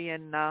Chloe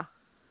and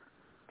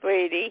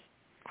Brady.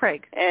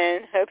 Craig.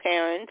 And her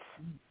parents.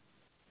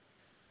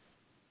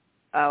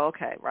 Oh,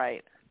 okay,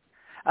 right.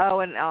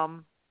 Oh,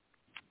 and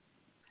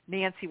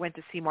Nancy went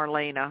to see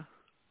Marlena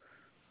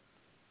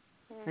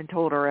and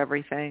told her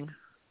everything.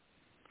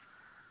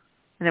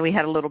 And then we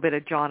had a little bit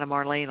of John and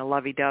Marlena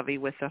lovey-dovey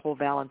with the whole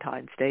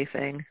Valentine's Day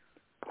thing.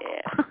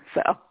 Yeah.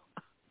 So,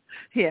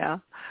 yeah.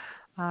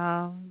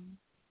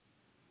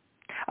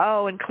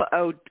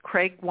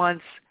 Craig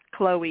wants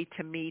Chloe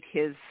to meet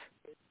his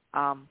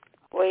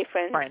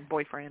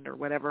boyfriend or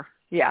whatever.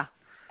 Yeah.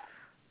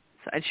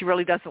 So, and she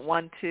really doesn't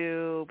want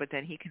to, but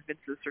then he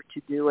convinces her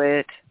to do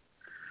it.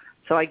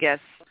 So I guess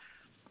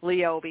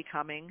Leo will be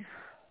coming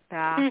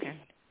back. And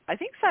I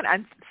think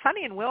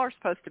Sonny and Will are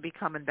supposed to be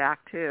coming back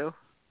too.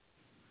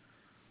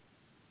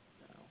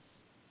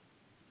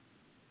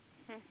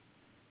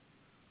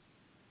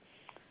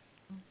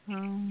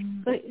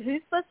 Wait,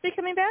 who's supposed to be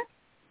coming back?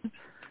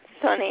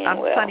 Sonny and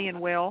Will. Sonny and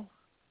Will.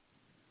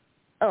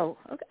 Oh,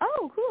 okay.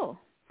 Oh, cool.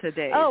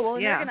 Today. Oh, well,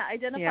 they're going to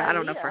identify I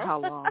don't Leo. know for how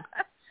long.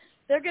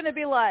 They're going to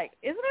be like,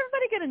 isn't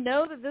everybody going to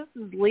know that this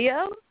is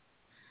Leo?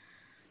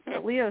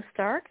 That Leo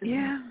Stark?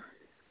 Yeah.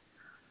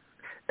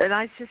 And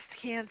I just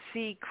can't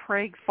see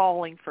Craig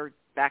falling for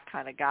that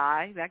kind of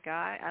guy. That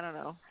guy, I don't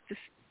know. It's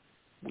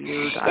just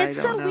weird. I don't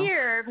know. It's so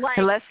weird. Like,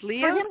 unless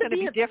Leo's for him to going to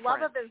be his different.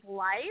 love of his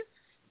life,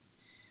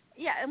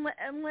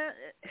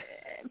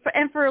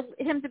 and for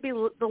him to be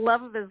the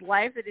love of his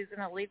life, that he's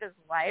going to leave his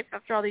life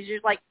after all these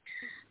years. Like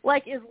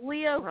is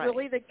Leo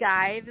really the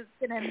guy that's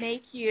going to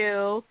make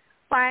you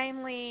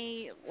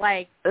finally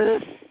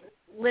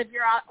live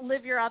your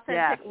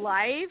authentic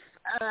life,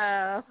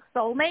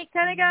 soulmate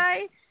kind of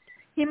guy?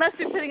 He must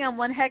be putting on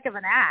one heck of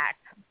an act.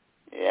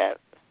 Yeah.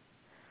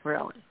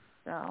 Really?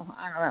 So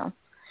I don't know.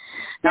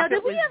 Now,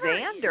 did we ever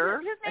Xander,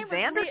 a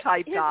Xander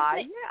type guy?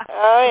 Yeah.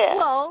 Oh yeah.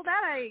 Well,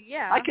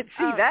 I could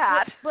see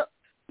that. Well,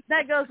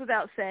 that goes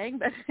without saying,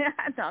 but no,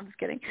 I'm just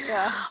kidding.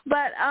 Yeah.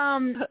 But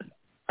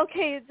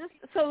okay,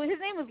 so his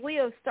name was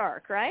Leo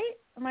Stark, right?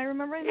 Am I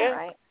remembering that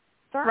right?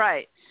 Stark?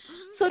 Right.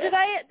 So did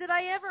I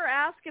ever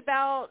ask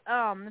about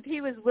if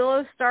he was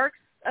Willow Stark's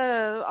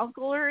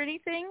uncle or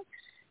anything?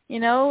 You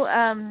know,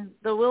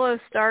 the Willow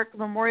Stark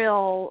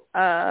Memorial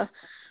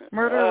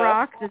murder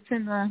rock that's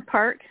in the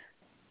park.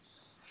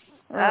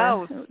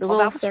 The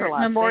Willow Stark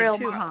Memorial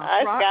too, huh? I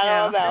forgot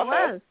all about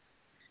that.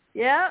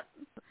 Yeah.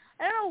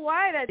 I don't know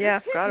why that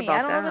just hit me.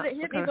 I don't know that it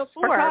hit me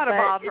before, but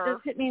it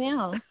just hit me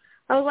now.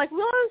 I was like,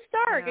 Willow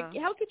Stark.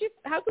 Yeah. How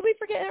could we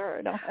forget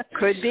her? No.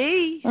 Could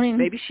be. I mean,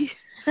 maybe she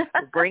will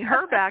bring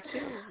her back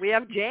too. We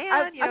have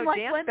Jan.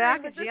 Jan's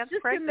back and Jan's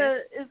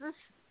pregnant. Is this?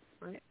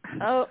 Right.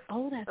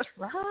 Oh, that's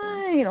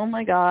right. Oh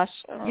my gosh.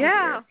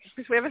 Yeah,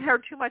 because we haven't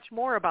heard too much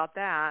more about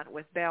that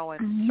with Belle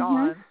and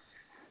Sean.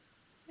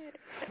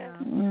 Yeah.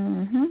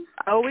 Mm-hmm.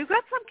 Oh, we've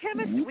got some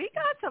chemistry. We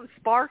got some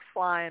sparks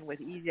flying with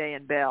EJ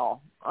and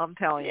Belle. I'm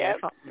telling you,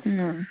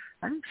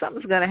 I think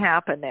something's going to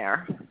happen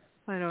there.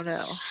 I don't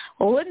know.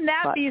 Well, wouldn't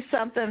that be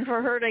something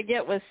for her to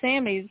get with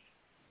Sammy's?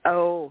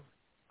 Oh,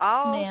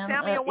 man,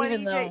 Sammy will want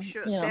EJ.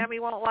 Sammy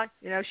won't like.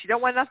 She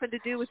don't want nothing to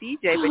do with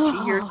EJ, but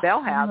she hears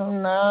Belle has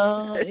him.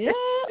 No, yeah,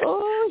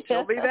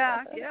 she'll be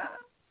back. Yeah.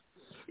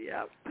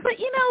 Yeah. But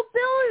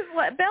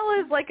Belle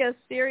is like a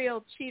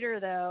serial cheater,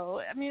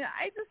 though. I mean,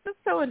 it's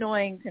so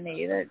annoying to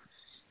me that,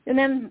 and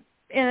then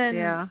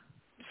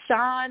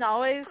Sean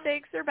always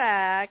takes her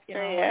back.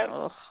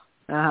 Yeah.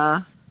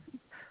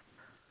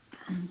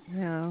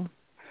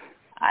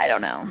 I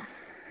don't know.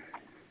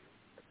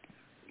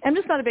 I'm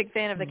just not a big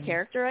fan of the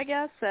character, I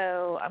guess.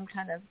 So I'm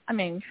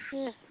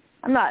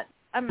I'm not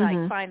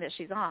fine that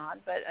she's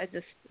on, but I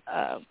just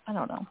I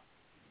don't know.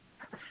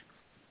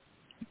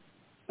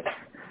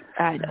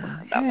 I don't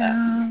know about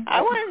that.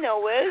 I want to know,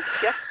 where's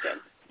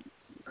Justin?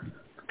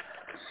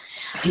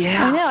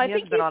 Yeah, I know. I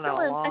think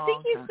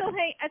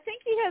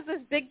he has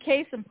this big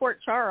case in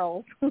Port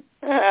Charles.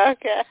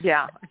 Okay.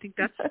 Yeah, I think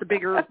that's the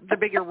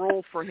bigger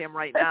role for him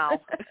right now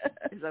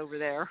is over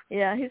there.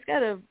 Yeah, he's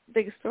got a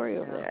big story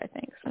over there, I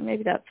think. So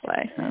maybe that's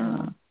why.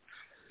 So.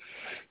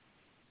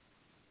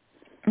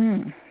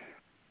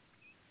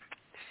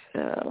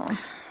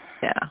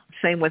 Yeah.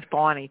 Same with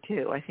Bonnie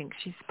too. I think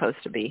she's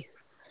supposed to be.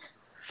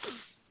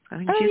 I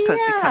think she's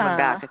supposed to be coming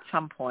back at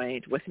some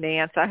point with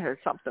Nancy. I heard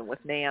something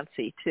with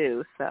Nancy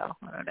too, so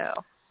I don't know.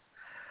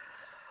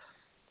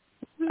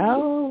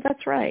 Oh,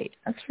 that's right.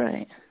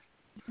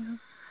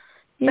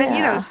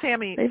 Yeah. But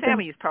Sammy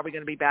is probably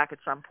going to be back at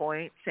some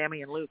point.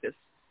 Sammy and Lucas,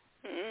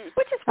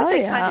 which is what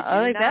they kind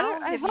of do now.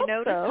 Have you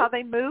noticed how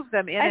they move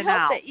them in and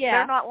out?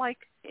 They're not like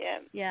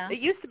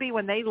It used to be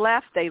when they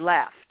left, and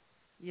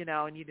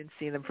you didn't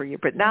see them for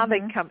years. But now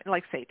they come,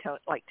 like say,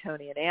 like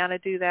Tony and Anna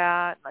do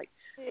that. Like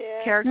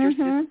characters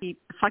just keep.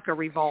 It's like a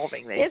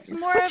revolving. It's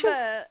more of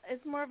a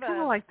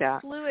like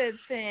that. fluid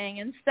thing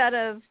instead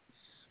of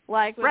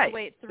like we have to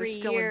wait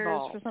 3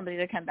 years for somebody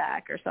to come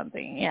back or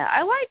something. Yeah,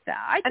 I like that.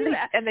 I do.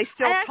 And they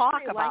still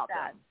talk about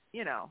them.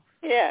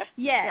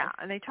 Yeah,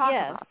 and they talk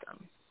about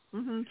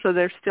them. So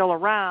they're still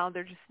around.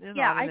 They're just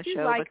not in the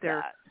show, but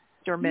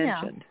they're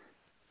mentioned.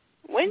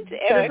 When's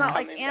Eric? So it's not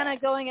like Anna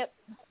going up.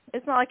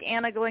 It's not like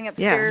Anna going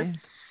upstairs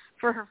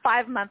for her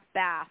 5-month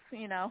bath,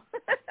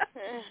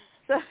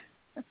 So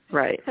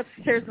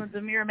upstairs in the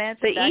Demir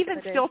Mansion. They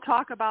even still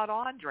talk about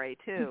Andre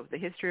too. The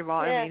history of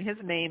Andre. I mean, his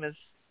name is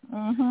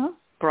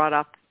brought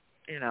up,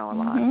 a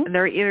lot, and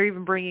they're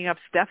even bringing up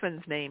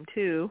Stefan's name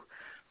too.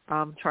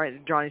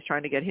 Johnny's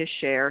trying to get his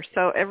share.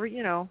 So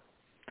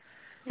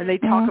and they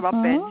talk about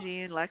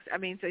Benji and Lex. I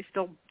mean, they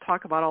still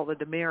talk about all the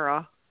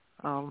Demira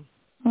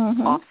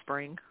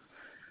offspring.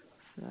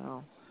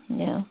 So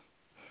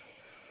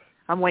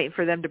I'm waiting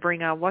for them to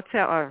bring out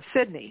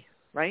Sydney,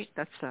 right?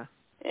 That's I'm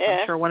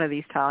sure one of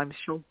these times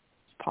she'll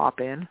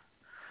pop in.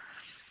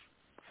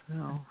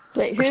 So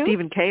wait, for Steve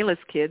and Kayla's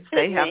kids,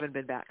 they haven't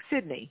been back.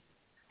 Sydney.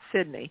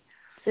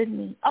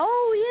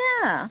 Oh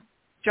yeah.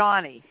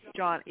 Johnny.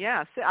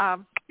 Yeah.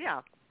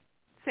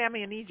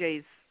 Sammy and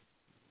EJ's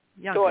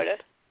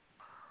youngest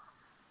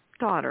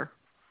daughter.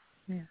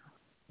 Yeah.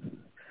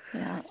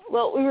 Yeah.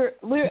 Well,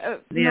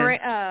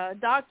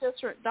 Doc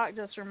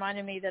just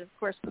reminded me that, of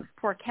course,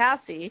 poor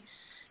Cassie,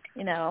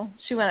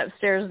 she went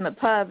upstairs in the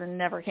pub and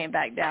never came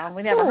back down.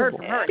 We never heard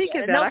from her.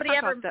 Speaking of that, I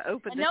forgot to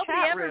open the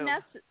chat room.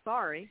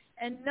 Sorry.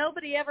 And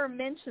nobody ever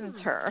mentions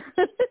her.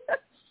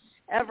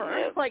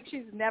 Ever. Like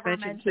she's never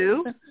mentioned.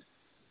 Who?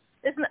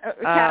 It's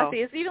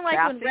Cassie. It's even like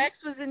Cassie? when Rex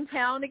was in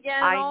town again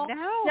and I all.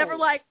 know. Never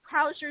like,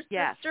 how's your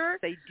yes, sister?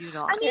 They do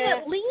not. I mean,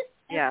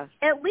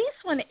 at least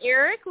when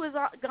Eric was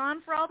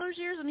gone for all those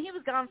years, and he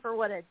was gone for,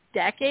 a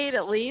decade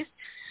at least?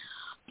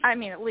 I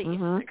mean, at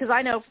least. Because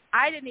I know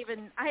I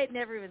had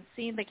never even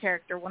seen the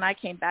character when I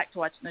came back to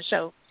watching the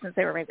show since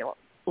they were maybe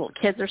little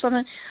kids or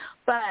something.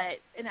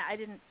 And I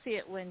didn't see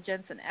it when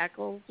Jensen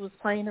Ackles was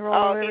playing the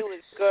role. Oh, he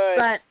was good.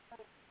 But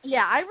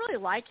yeah, I really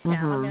like him.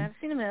 I mean, I've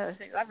seen him in other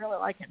things. I really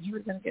like him. He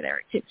was going to get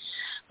Eric too.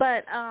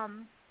 But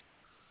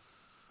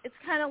it's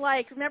kind of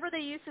like, remember they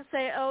used to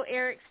say, "Oh,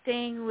 Eric's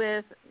staying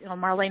with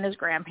Marlena's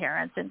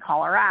grandparents in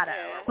Colorado."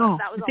 Oh,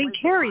 that was I think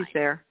Carrie's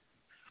there.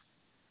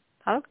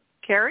 Oh,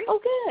 Carrie? Oh,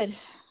 good. Is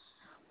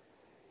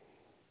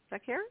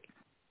that Carrie?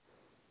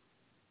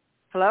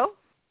 Hello?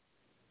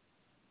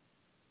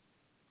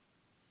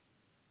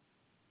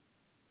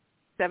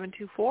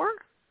 724? I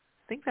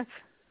think that's...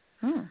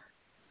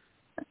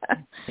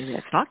 Maybe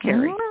that's not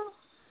Carrie.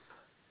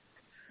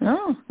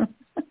 No.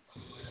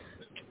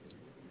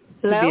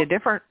 Could be a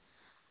different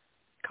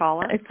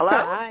caller. Hello?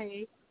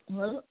 Hi.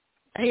 Well,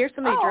 I hear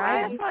somebody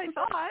driving. That's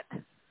what I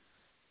thought.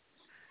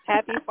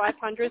 Happy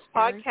 500th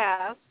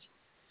podcast.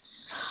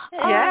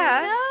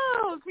 Yeah.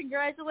 No,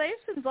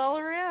 congratulations all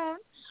around.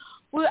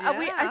 Well,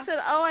 I said,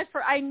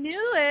 I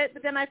knew it,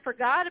 but then I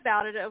forgot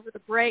about it over the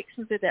break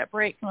since we did that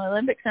break from the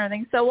Olympics and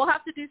everything. So we'll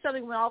have to do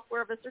something when all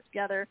four of us are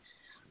together.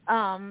 We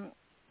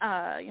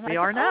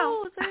are now.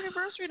 Oh, it's our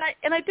anniversary,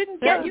 and I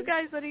didn't get you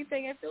guys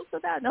anything. I feel so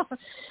bad. No,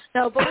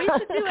 but we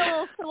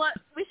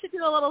should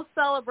do a little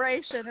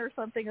celebration or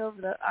something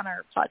on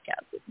our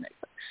podcast, isn't it?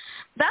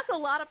 That's a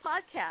lot of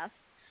podcasts.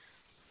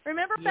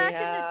 Remember back in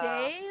the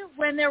day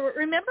when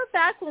remember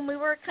back when we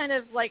were kind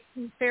of like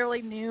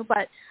fairly new,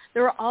 but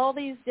there were all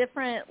these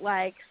different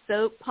like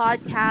soap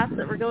podcasts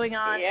that were going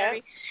on. Yeah.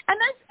 And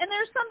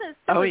there's some that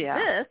still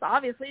exist,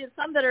 obviously, and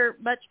some that are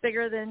much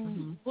bigger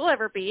than we'll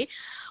ever be.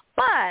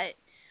 But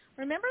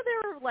remember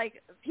there were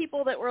like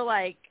people that were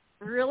like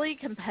really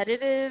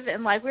competitive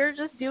and like we were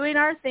just doing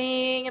our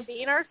thing and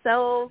being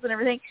ourselves and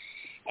everything.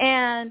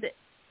 And,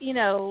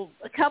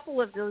 a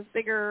couple of those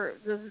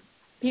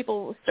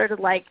people started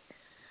like,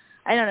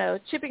 I don't know,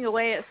 chipping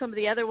away at some of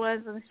the other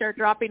ones and they started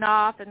dropping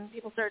off and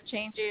people started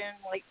changing and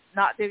like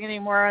not doing it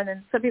anymore. And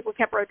then some people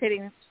kept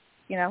rotating,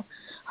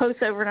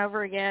 hosts over and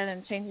over again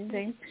and changing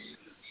things.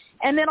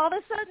 And then all of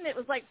a sudden it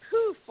was like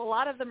poof, a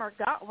lot of them were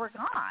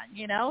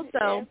gone,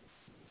 So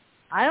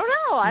I don't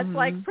know. It's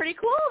like pretty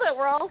cool that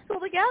we're all still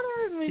together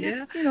and we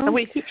just, and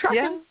we keep trucking.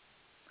 Yeah.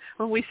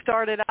 When we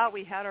started out,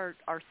 we had our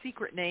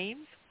secret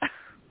names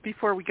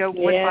before we went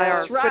by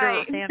our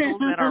Twitter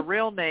handles and our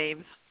real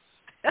names.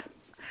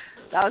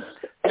 That was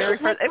very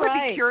fun. It would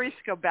be curious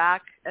to go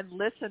back and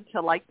listen to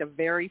like the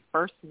very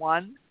first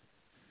one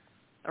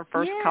or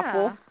first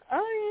couple.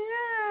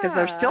 Oh yeah. Because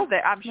they're still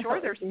there. I'm sure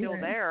they're still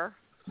there.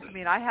 I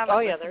mean, I haven't.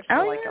 They're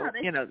still they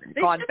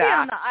gone should back. Be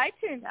on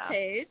the iTunes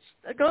page.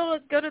 Go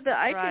to the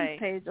iTunes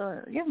page.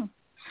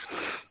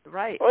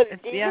 Right. Or the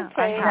Diva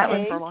I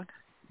haven't for a long time.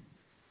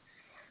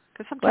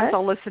 Because sometimes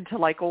I'll listen to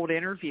like old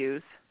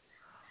interviews,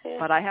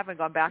 but I haven't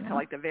gone back to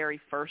like the very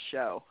first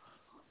show.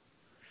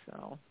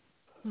 So,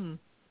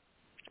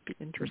 be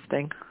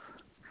interesting.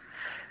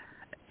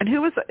 And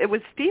who was it?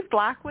 Was Steve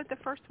Blackwood the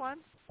first one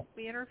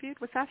we interviewed?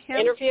 Was that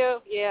him?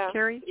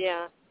 Carrie?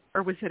 Yeah.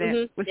 Or was it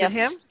it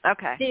him?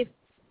 Okay. Steve.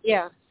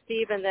 Yeah,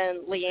 Steve and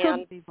then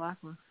Leanne. Steve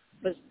Blackwood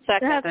was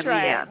second. That's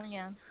right.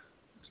 Leanne.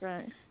 That's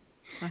right.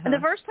 And the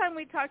first time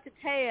we talked to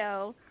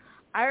Thaao,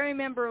 I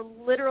remember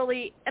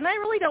literally, and I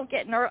really don't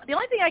get nervous. The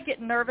only thing I get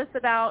nervous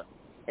about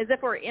is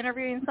if we're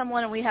interviewing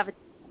someone and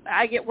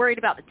I get worried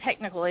about the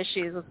technical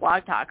issues with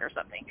Blogtalk or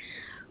something.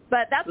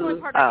 But that's the only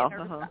part I get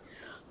nervous about.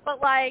 But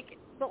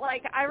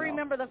I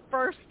remember the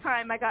first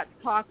time I got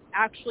to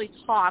actually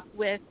talk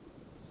with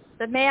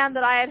the man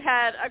that I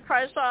had a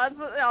crush on,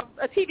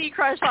 a TV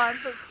crush on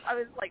since I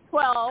was like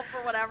 12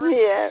 or whatever.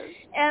 Yes.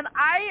 And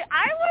I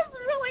was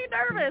really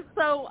nervous.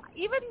 So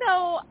even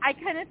though I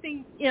kind of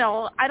think,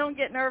 I don't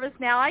get nervous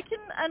now, I can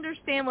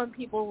understand when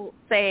people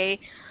say,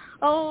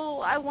 oh,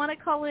 I want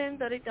to call in,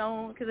 but I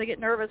don't because I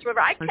get nervous.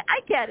 Whatever. I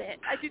get it.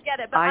 I do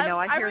get it. But I know.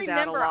 I hear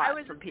remember that a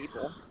lot from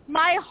people.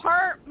 My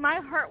heart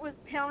was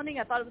pounding.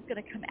 I thought it was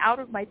going to come out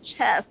of my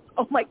chest.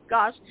 Oh, my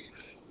gosh.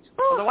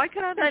 Although I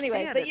can understand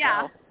anyway, but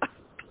yeah.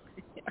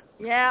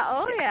 Yeah,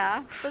 oh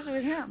yeah, especially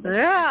with him.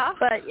 Yeah.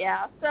 But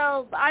yeah,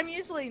 so I'm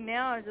usually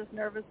now just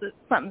nervous that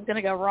something's going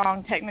to go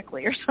wrong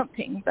technically or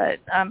something. But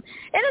and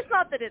it's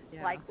not that it's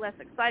like less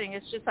exciting.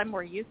 It's just I'm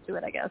more used to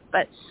it, I guess.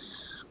 But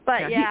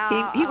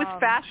yeah. He was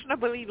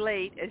fashionably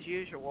late as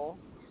usual.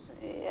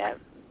 Yes.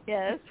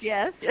 Yes.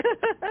 Yes.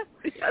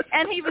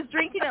 And he was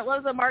drinking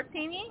a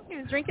martini. He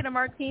was drinking a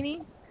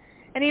martini,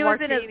 and he was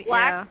in his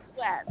black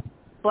sweat.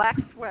 Black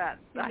sweat.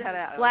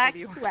 Black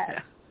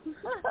sweat.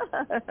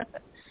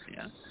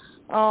 Yeah.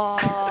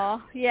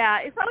 Oh,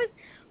 yeah. It's always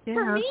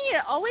for me.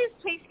 It always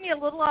takes me a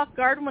little off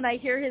guard when I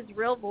hear his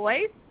real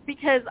voice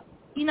because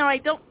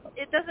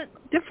it doesn't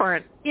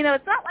different.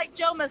 It's not like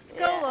Joe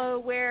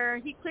Mascolo where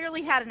he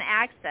clearly had an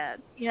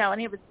accent,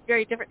 and he was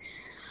very different.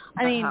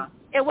 I mean,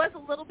 it was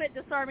a little bit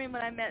disarming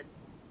when I met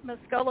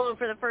Mascolo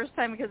for the first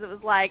time because it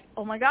was like,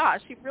 oh my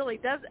gosh, he really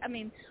does. I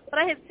mean, but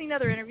I had seen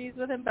other interviews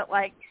with him, but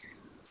like,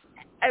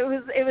 it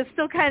was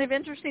still kind of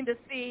interesting to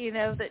see,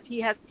 that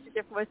he has such a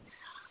different voice.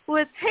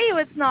 With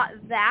Thaao, it's not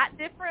that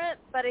different,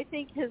 but I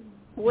think his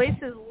voice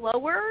is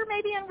lower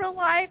maybe in real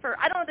life, or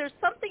I don't know. There's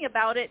something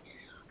about it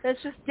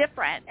that's just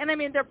different. And I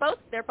mean, they're both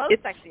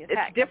sexy as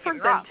heck. It's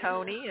different than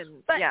Tony, and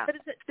but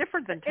it's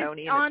different than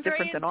Tony, and it's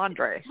different than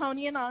Andre.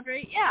 Tony and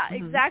Andre, yeah,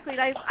 exactly.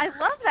 And I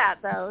love that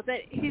though,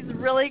 that he's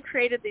really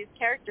created these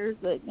characters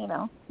that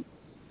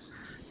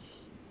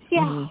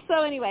Yeah.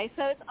 So anyway,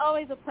 so it's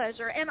always a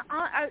pleasure. And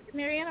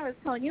Marianne, I was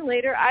telling you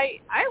later, I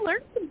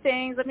learned some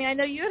things. I mean, I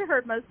know you had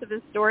heard most of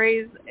his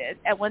stories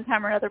at one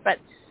time or another, but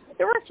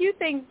there were a few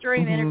things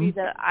during the interview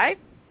that I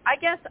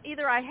guess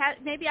either I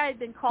had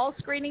been call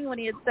screening when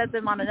he had said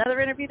them on another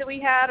interview that we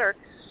had, or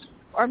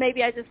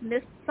maybe I just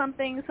missed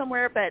something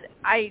somewhere, but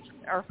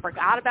or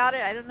forgot about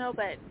it. I don't know,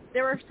 but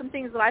there were some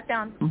things that I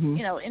found,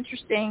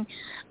 interesting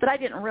that I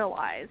didn't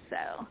realize. So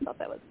I thought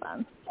that was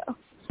fun. So.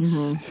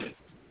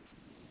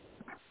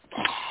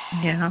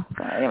 Yeah.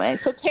 So anyway,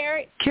 so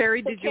Carrie,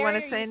 did you want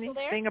to say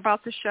anything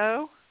about the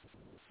show?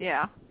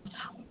 Yeah.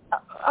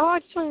 I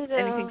just wanted to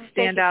anything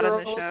stand out in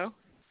the show?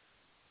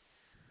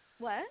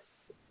 What?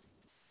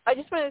 I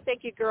just wanted to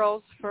thank you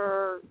girls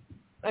for.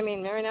 I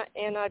mean, Mary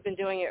and I've been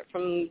doing it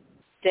from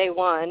day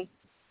one.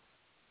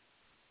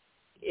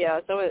 Yeah.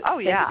 So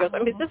thank you girls.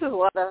 I mean,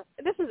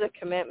 this is a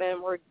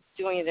commitment. We're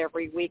doing it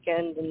every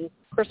weekend, and of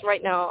course,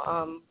 right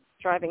now,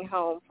 driving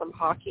home from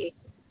hockey.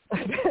 But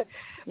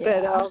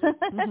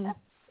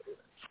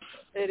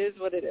it is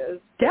what it is.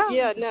 Yeah.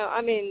 Yeah. No,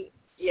 I mean,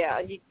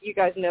 you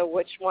guys know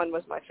which one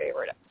was my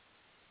favorite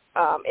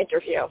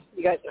interview.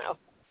 You guys know.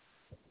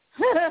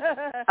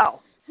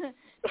 Oh.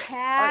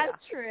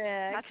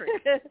 Patrick. Patrick.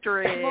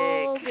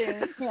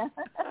 Yeah.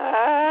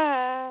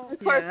 Of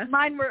course,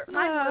 mine were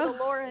the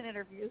Lauren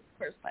interviews, of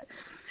course. But,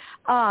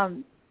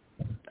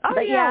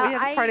 we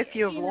have quite a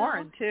few of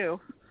Lauren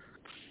too.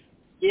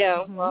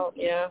 Yeah. Well,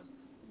 yeah.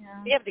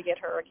 We have to get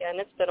her again.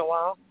 It's been a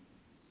while.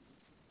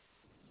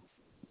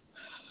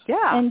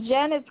 Yeah. And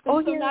Jen, it's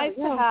been so nice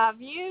to have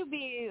you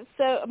be.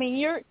 So, I mean,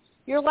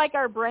 you're like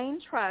our brain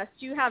trust.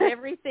 You have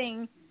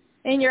everything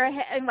in your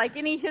head, and like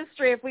any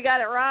history. If we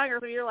got it wrong,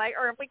 or you're like,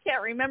 or if we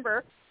can't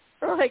remember,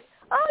 we're like,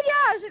 oh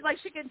yeah,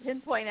 she can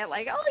pinpoint it.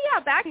 Like, oh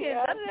yeah, back in.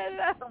 Da, da,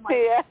 da. I'm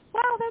like,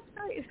 wow, that's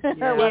great.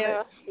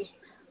 Yeah.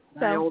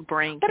 My old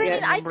brain can't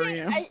remember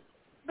you.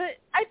 But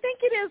I think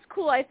it is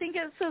cool. I think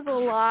it says a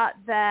lot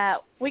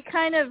that we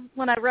kind of,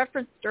 when I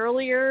referenced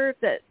earlier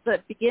that the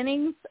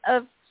beginnings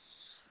of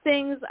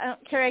things,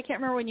 Carrie, I can't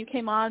remember when you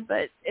came on,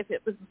 but if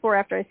it was before or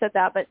after I said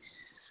that, but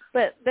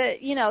that,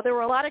 there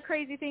were a lot of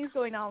crazy things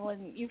going on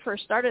when you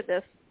first started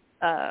this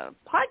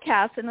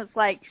podcast, and it's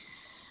like,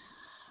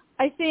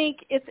 I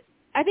think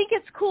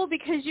it's cool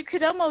because you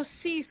could almost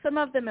see some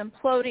of them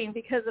imploding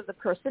because of the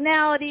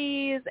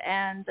personalities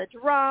and the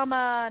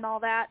drama and all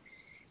that.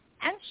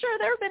 And sure,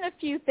 there have been a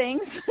few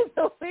things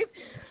that we've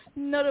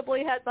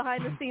notably had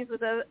behind the scenes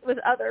with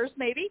others,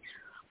 maybe.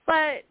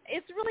 But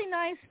it's really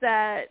nice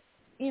that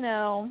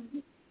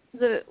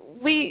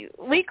we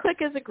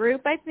click as a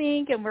group, I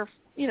think, and we're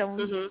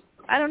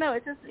I don't know.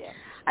 It's just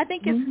I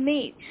think it's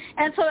neat.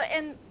 And so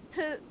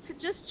to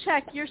just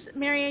check,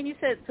 Marianne, you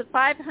said it's a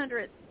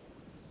 500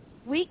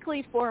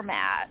 weekly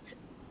format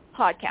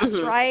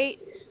podcast, right?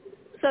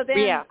 So then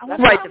I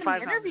want right, to the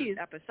 500 interviews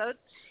episodes.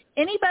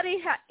 Anybody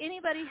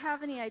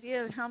have any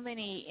idea of how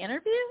many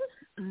interviews?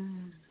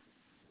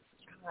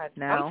 God,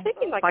 no. I'm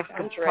thinking like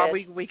 100.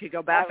 Probably we could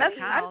go back and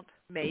count.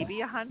 Maybe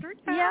 100?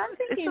 Yeah, I'm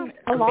thinking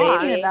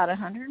about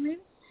 100 maybe.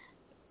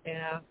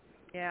 Yeah.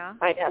 Yeah.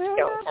 I'd have to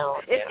go and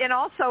count. Yeah. And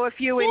also if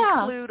you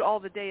include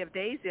all the Day of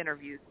Days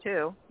interviews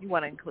too, you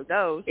want to include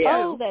those too.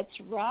 Oh, that's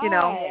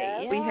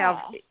right. We have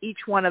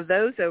each one of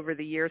those over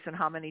the years, and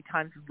how many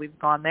times we've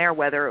gone there,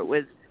 whether it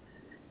was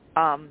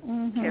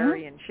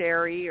Carrie and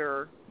Sherry,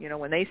 or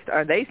when they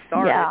started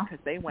because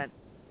they went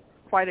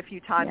quite a few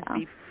times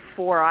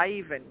before I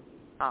even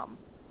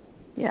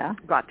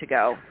got to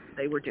go.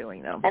 They were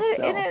doing them.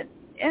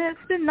 And it's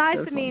been nice.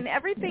 I mean,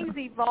 everything's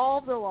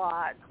evolved a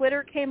lot.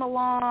 Twitter came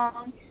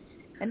along,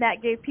 and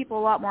that gave people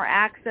a lot more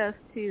access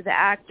to the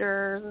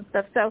actors and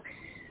stuff. So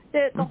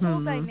the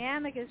whole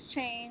dynamic has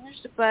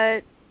changed,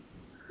 but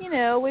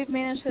we've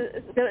managed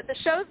to the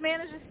show's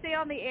managed to stay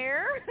on the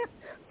air.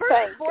 First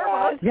and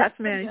foremost, yes,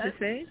 managed to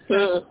stay.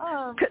 Because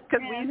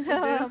we used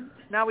to do.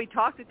 Now we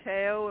talk to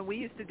Thaao, and we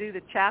used to do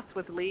the chats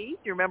with Lee.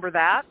 Do you remember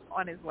that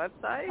on his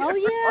website? Oh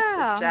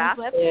yeah, on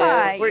his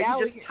website where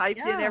he just typed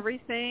in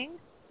everything.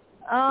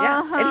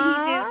 Yeah, and he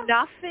knew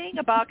nothing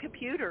about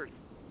computers.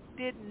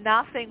 Did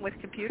nothing with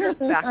computers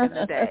back in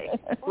the day.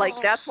 Like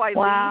that's why Lee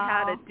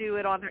had to do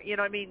it on her. You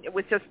know what I mean? It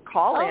was just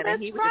call in,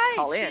 and he would just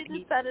call in. She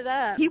just set it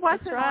up. He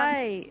wasn't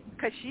right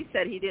because she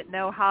said he didn't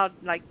know how.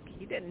 Like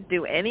he didn't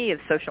do any of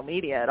social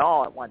media at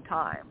all at one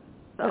time.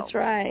 So, that's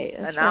right.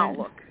 And now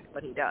look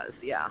what he does.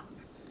 Yeah.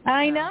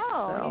 I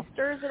know. He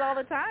stirs it all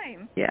the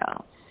time. Yeah.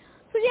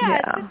 So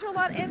it's been through a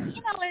lot, and and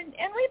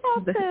we've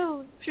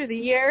also through the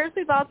years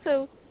we've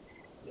also,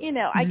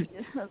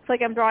 it's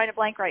like I'm drawing a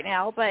blank right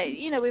now, but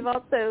we've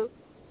also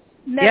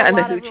met a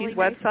lot of really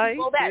nice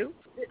people that, too.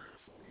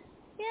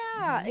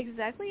 Yeah,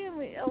 exactly,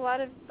 and a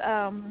lot of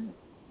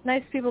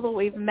nice people that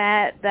we've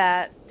met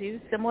that do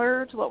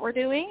similar to what we're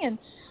doing, and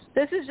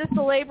this is just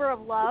a labor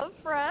of love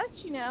for us,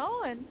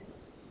 and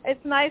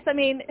it's nice. I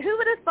mean, who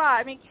would have thought?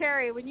 I mean,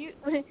 Carrie, when you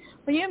and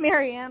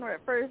Marianne were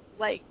at first,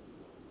 like,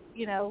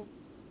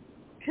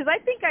 because I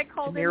think I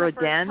called in the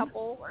first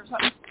couple or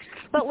something.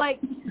 But, like,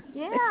 the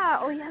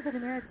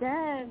Demira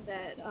Den.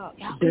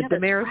 The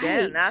Demira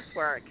Den, that's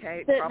where it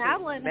came. That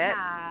Madeline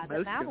had.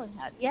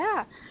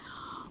 Yeah.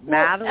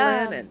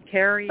 Madeline and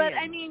Carrie. But,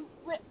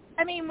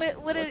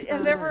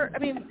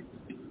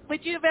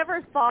 would you have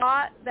ever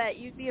thought that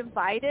you'd be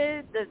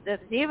invited, the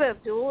Diva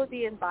of DOOL would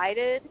be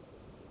invited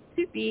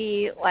to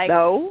be, like,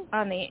 on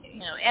the,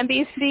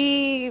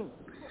 NBC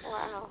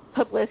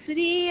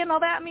publicity and all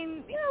that? I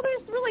mean,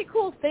 there's really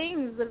cool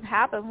things that have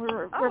happened.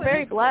 We're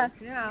very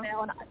blessed,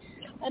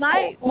 and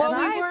I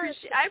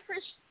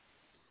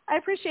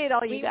appreciate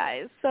all you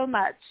guys so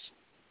much.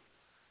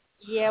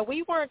 Yeah,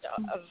 we weren't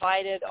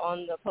invited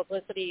on the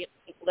publicity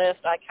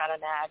list. I kind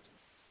of nagged.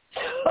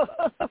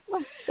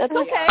 That's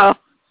okay.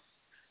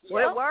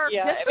 Well, it worked.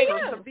 Yeah,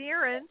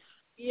 perseverance.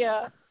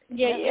 Yeah.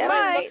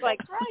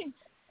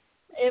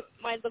 It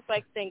might look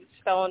like things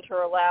fell into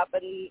her lap,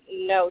 and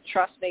no,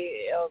 trust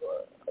me, a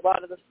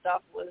lot of the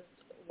stuff was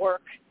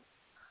work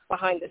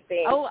behind the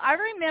scenes. Oh, I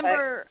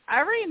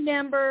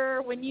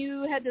remember when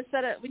you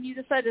decided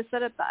to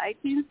set up the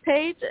iTunes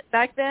page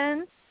back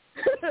then.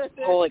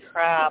 Holy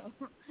crap!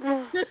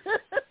 I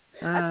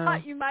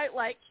thought you might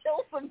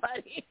kill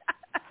somebody.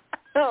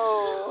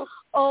 Oh,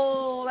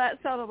 that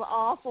sounded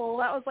awful.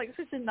 That was like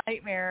such a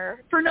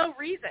nightmare for no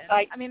reason.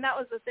 That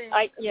was the thing.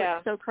 It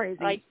was so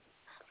crazy.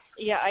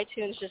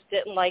 iTunes just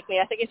didn't like me.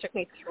 I think it took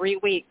me 3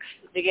 weeks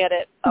to get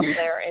it up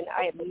there, and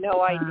I have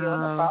no idea what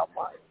the problem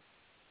was.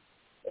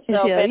 So,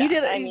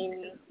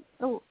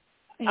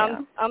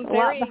 I'm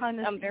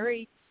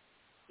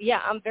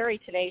very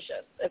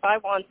tenacious. If I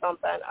want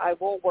something, I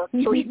will work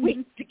 3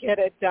 weeks to get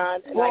it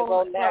done, and I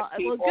will nag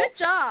people. Well, good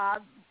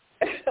job.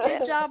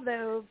 Good job,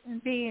 though,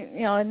 in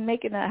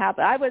making that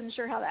happen. I wasn't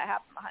sure how that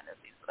happened behind the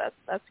scenes, so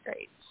that's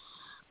great.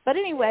 But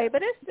anyway,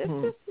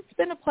 it's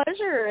been a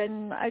pleasure,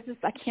 and I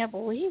can't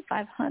believe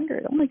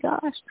 500. Oh my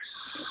gosh,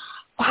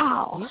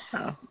 wow!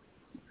 Yeah.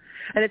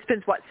 And it's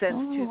been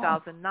since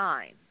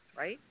 2009,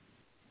 right?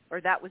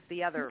 Or that was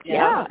the other?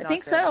 Yeah, I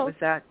think so. Was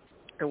that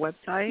the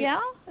website?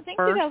 Yeah, I think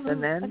first, 2000.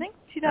 and then? I think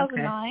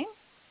 2009.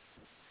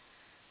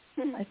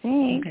 Okay. I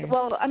think. Okay.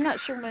 Well, I'm not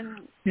sure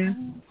when. Yeah.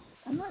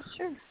 I'm not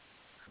sure.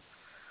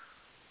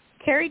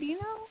 Carrie, do you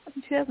know?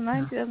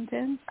 2009,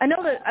 2010. I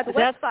know that the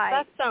website.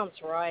 That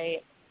sounds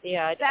right.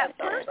 Yeah, that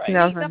first right.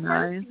 2009. The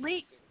first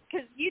leak,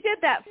 because you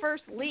did that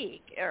first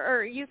leak,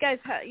 or you guys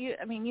had you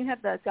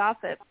had the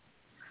gossip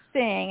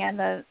thing and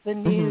the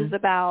news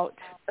about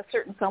a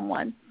certain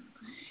someone,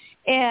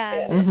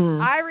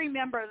 and I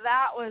remember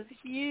that was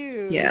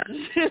huge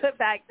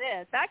back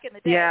in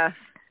the day. Yeah.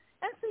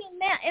 And see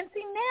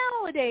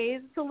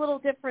nowadays it's a little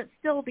different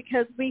still,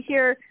 because we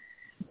hear.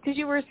 Because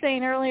you were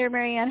saying earlier,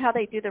 Marianne, how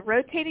they do the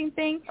rotating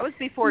thing. That was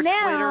before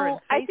Twitter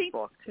and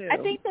Facebook, too. I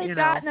think they've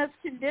gotten us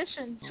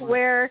conditioned to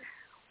where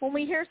when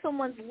we hear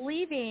someone's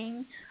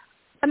leaving,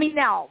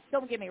 now,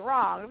 don't get me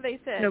wrong. If they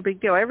said, no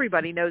big deal.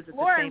 Everybody knows at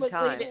the same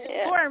time.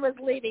 Lauren was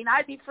leaving,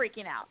 I'd be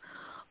freaking out.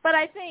 But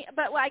I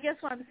guess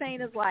what I'm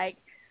saying is,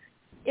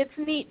 it's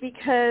neat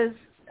because,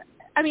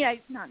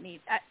 not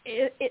neat.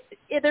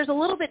 There's a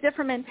little bit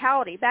different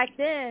mentality. Back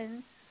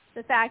then,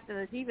 the fact that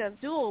the Diva of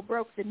DOOL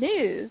broke the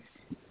news,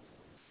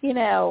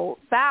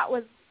 that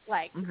was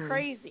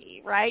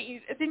crazy,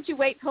 right? Didn't you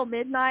wait till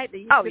midnight?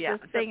 This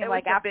thing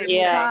after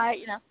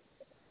midnight,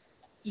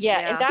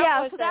 Yeah, and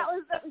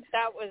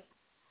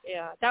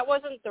that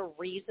wasn't the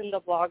reason the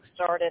blog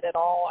started at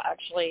all.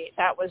 Actually,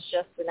 that was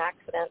just an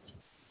accident.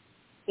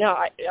 No,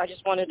 I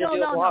just wanted to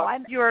do a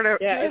blog. You had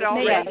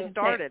already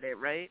started it,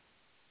 right?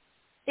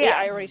 Yeah,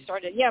 I already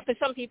started. Yeah, but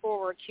some people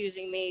were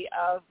accusing me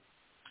of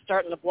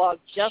starting a blog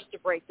just to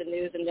break the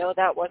news, and no,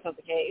 that wasn't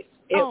the case.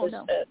 It was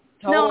a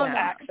total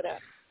accident.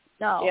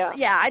 No,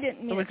 I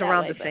didn't mean it was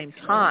around the same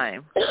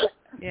time.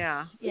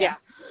 Yeah.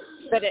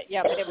 But it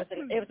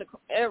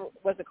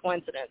was a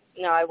coincidence.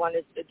 No, I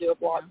wanted to do a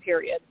blog.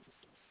 Period.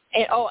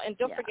 And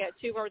don't forget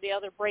too, one of the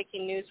other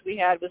breaking news we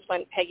had was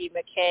when Peggy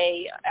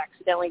McKay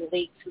accidentally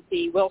leaked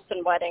the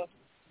Wilson wedding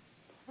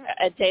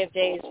at Day of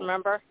Days.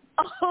 Remember?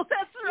 Oh,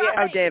 that's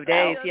right. Oh, Day of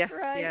Days.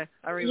 Right. Yeah,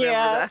 I remember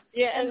that.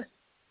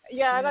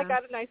 Yeah, and I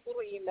got a nice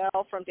little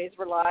email from Days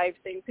Were Live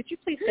saying, "Could you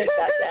please take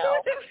that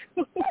down?"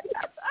 Oops.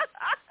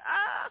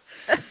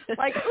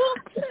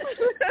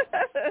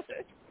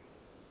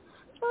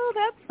 Oh,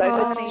 that's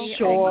funny.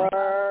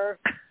 Sure.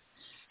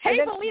 Hey,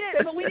 Hey,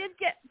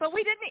 but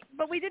we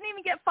didn't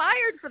even get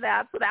fired for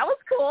that, so that was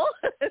cool.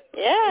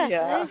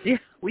 Yeah.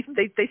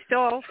 They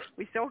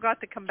still got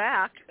to come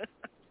back.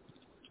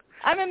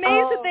 I'm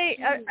amazed that they.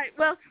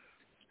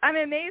 I'm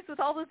amazed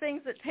with all the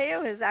things that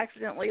Thaao has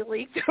accidentally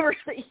leaked over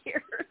the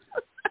years.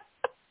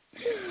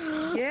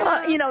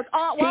 Yeah, he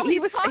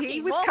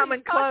was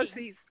coming close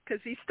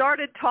because he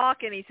started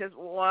talking. He says,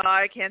 "Well,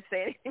 I can't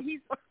say anything."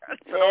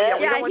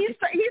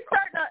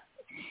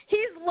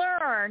 He's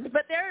learned,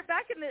 but there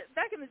back in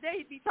the day,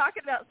 he'd be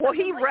talking about. Well,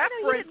 he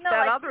referenced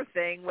that other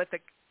thing with the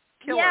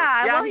killer.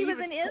 Yeah, he was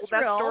in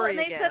Israel, and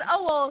they said,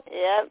 "Oh, well,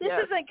 this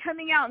isn't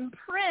coming out in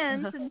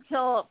print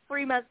until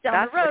 3 months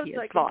down the road."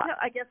 So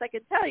I guess I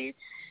could tell you.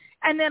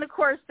 And then, of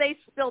course, they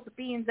spilled the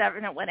beans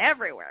and it went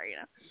everywhere,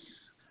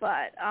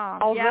 But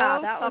although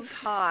that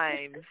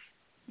sometimes,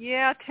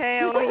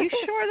 Thaao, are you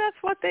sure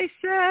that's what they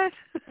said?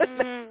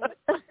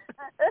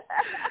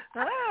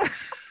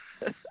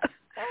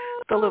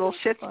 The little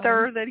shit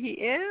stir that he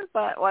is,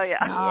 but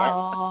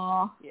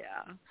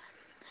yeah.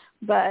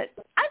 But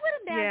I would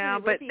imagine. Yeah,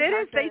 but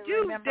they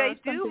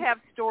do have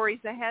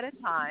stories ahead of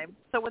time.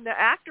 So when the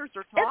actors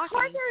are talking, it's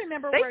hard to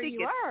remember where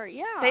you are.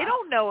 Yeah, they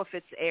don't know if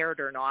it's aired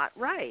or not.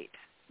 Right.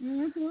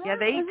 Mm-hmm. Yeah,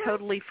 they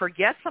totally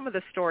forget some of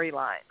the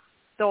storylines.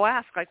 They'll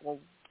ask, like, well,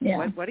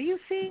 what are you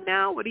seeing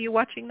now? What are you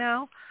watching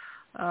now?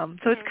 So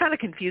it's kind of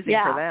confusing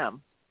for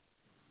them.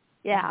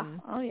 Yeah.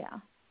 Mm-hmm. Oh, yeah.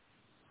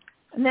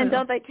 And then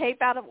don't they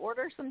tape out of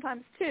order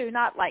sometimes, too?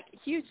 Not, like,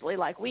 hugely,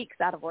 like weeks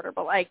out of order,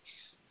 but, like,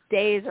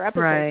 days or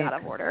episodes out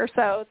of order.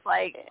 So it's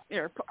like,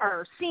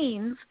 or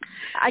scenes.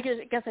 I guess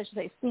I should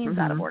say scenes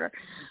out of order.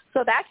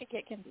 So that could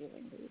get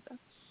confusing, too.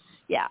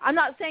 Yeah, I'm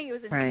not saying it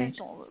was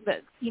intentional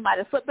that he might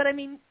have slipped, but I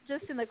mean,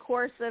 just in the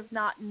course of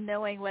not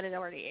knowing what had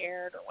already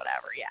aired or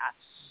whatever,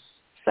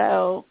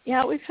 So,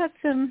 we've had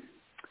some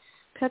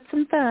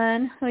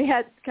fun. We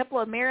had a couple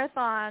of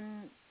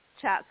marathon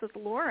chats with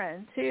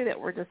Lauren, too, that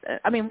were just,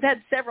 we've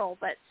had several,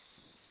 but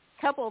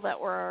a couple that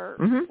were,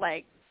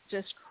 like,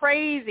 just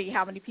crazy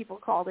how many people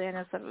called in,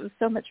 and so it was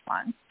so much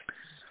fun.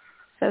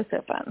 So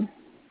fun.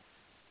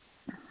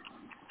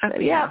 So,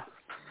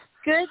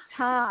 good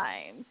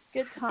times.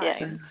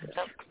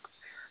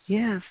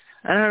 Yes.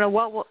 I don't know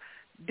what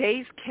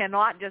days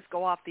cannot just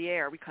go off the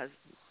air because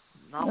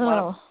I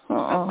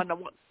don't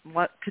know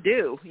what to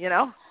do, I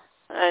know.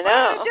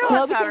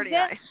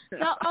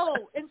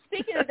 And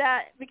speaking of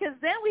that, because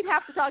then we'd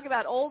have to talk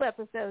about old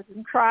episodes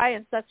and cry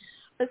and stuff.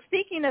 But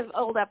speaking of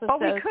old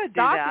episodes, we could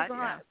do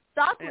that.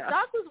 Doc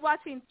was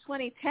watching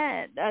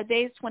 2010,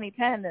 Days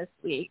 2010 this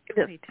week.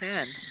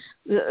 2010.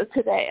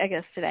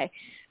 Today,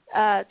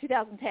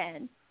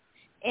 2010.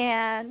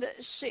 And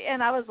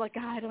I was like,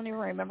 I don't even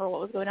remember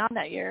what was going on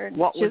that year. And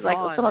she was like,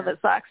 well, some of it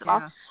sucks and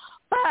all.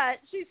 But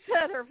she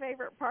said her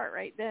favorite part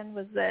right then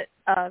was that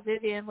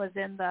Vivian was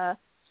in the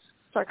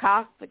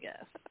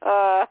sarcophagus.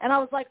 And I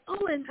was like,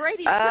 and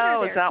Brady put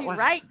her there too,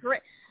 right?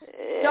 Great.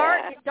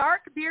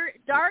 Dark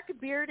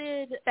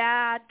bearded,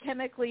 bad,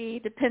 chemically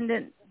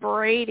dependent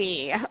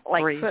Brady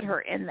put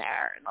her in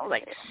there. And I was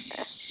like,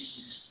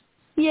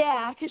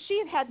 yeah, because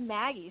she had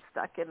Maggie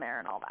stuck in there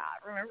and all that.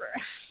 Remember?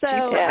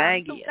 So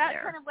Maggie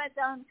that kind of went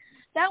down.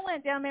 That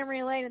went down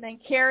memory lane. And then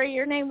Carrie,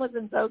 your name was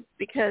invoked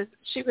because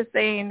she was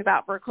saying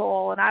about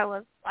Bricole, and I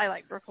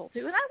like Bricole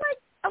too, and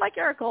I like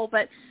Ericole,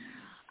 but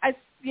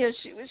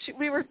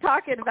we were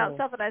talking about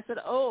stuff, and I said,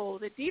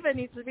 the Diva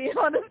needs to be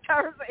on this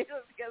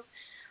conversation because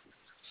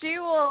she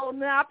will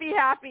not be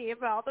happy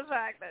about the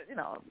fact that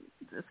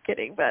just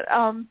kidding, but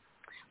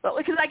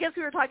because I guess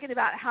we were talking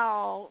about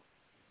how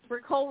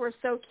Bricole were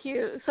so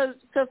cute, so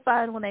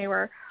fun when they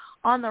were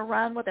on the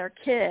run with their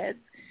kids,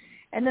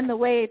 and then the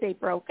way they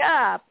broke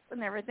up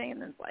and everything,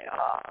 and it's like,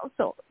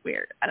 so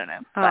weird. I don't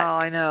know. But,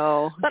 I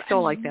know. I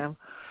still like them.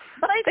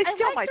 But they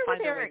still I might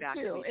find their way Eric back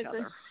too, to each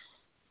other.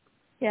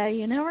 Yeah,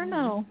 you never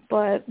know.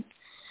 But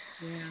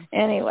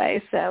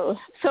anyway, so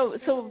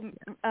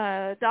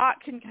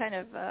Doc can kind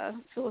of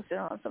fill us in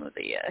on some of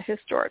the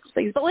historical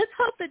things. But let's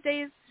hope that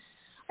Days,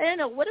 I don't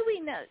know, what do we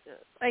know?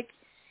 Like,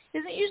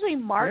 isn't it usually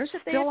March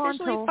that they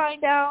officially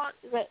find out?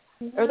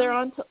 Or they're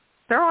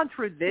on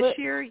through this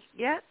year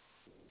yet?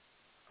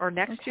 Or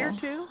next year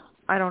too?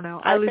 I don't know.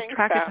 I lose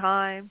track of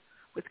time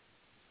with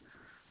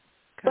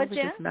COVID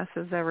just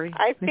messes everything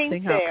up. I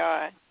think they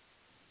are.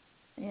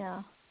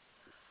 Yeah.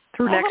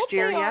 Through next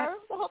year yet? I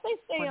hope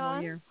they stay on.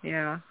 1 year.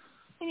 Yeah.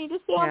 They need to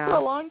stay on for a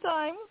long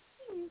time.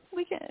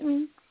 We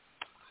can.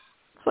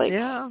 It's like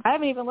I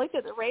haven't even looked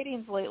at the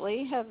ratings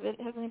lately. Has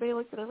anybody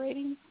looked at the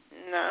ratings?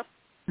 No.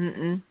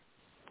 Mm-mm.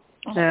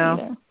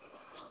 No.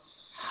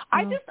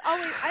 I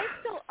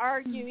still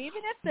argue,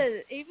 even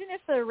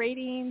if the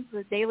ratings,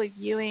 the daily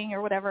viewing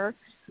or whatever,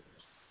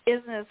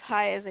 isn't as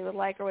high as they would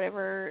like or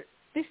whatever,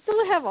 they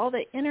still have all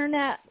the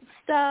internet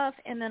stuff,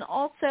 and then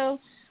also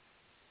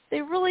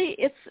it's really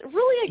a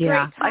great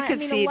time. I could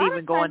see it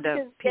even going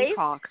to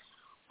Peacock.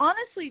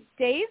 Honestly,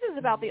 Days is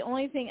about the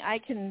only thing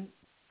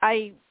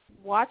I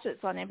watch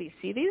that's on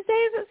NBC these days,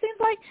 it seems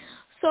like.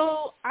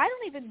 So I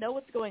don't even know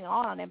what's going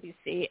on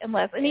NBC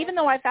unless, and even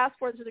though I fast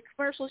forward through the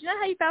commercials, you know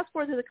how you fast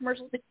forward through the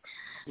commercials?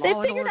 They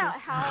figured out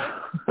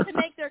how to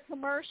make their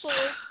commercials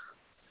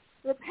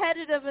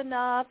repetitive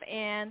enough,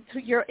 and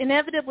you're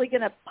inevitably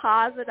going to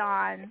pause it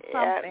on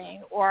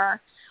something, or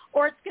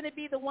it's going to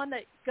be the one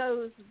that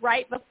goes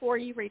right before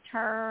you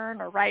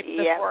return, or right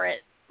before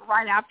it,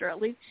 right after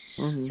at least.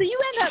 Mm-hmm. So you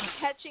end up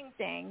catching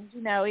things,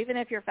 you know, even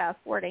if you're fast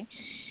forwarding,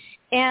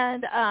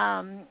 and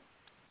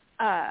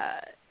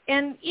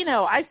you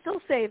know, I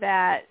still say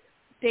that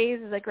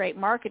Days is a great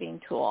marketing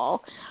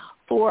tool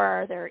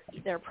for their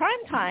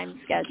primetime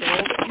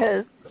schedule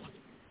because,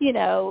 you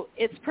know,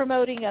 it's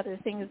promoting other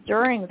things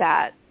during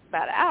that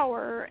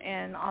hour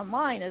and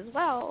online as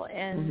well.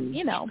 And,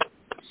 you know,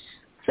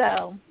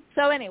 so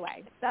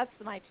anyway, that's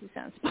my 2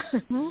 cents.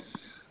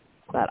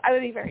 But I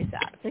would be very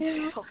sad. So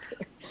we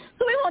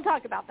won't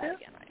talk about that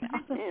again right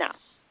now. No.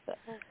 So.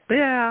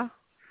 Yeah.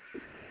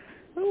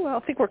 Oh, well, I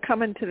think we're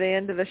coming to the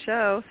end of the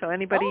show. So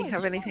anybody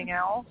have anything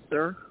else?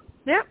 Or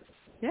yeah.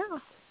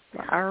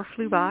 The hour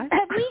flew by. I'm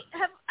trying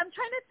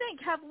to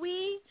think. Have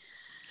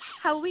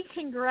we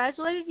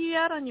congratulated you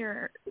yet on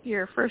your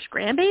first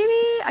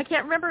grandbaby? I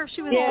can't remember if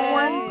she was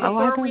born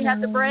before we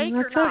had the break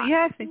or not.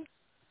 Yeah, I think.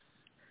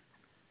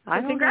 I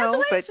don't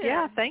know, but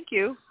yeah, thank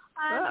you.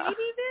 Baby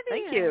Vivian.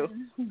 Thank you.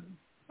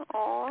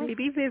 Aww.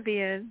 Baby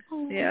Vivian.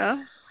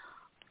 Yeah.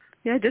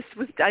 Yeah, I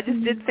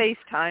just did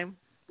FaceTime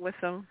with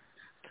them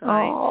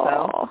tonight.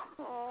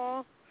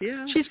 So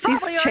yeah, she's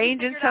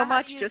changing so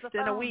much just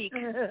in a week.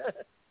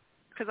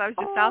 Because I was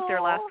just out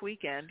there last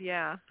weekend.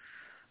 Yeah,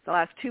 the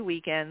last 2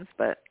 weekends.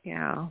 But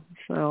yeah,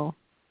 so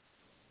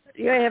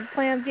you have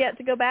plans yet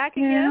to go back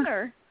again,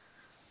 or?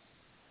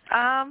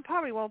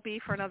 Probably won't be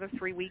for another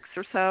 3 weeks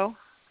or so.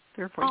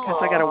 Therefore,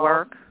 because I got to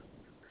work.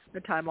 The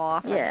time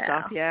off and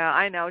stuff. Yeah,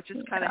 I know. It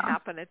just kind of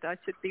happened. I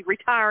should be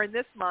retiring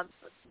this month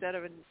instead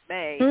of in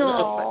May.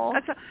 No.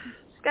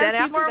 Then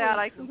after that,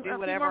 I can do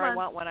whatever I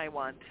want when I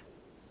want.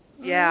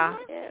 Yeah.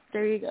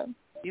 There you go.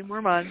 A few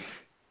more months.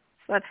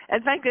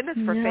 And thank goodness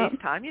for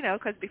FaceTime, you know,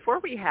 because before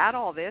we had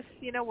all this,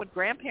 you know, when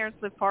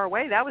grandparents lived far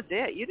away, that was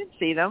it. You didn't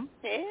see them.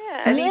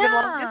 Yeah. And even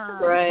long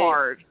distance was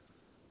hard.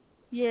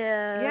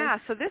 Yeah. Yeah,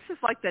 so this is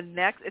like the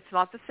next, it's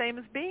not the same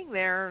as being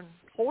there and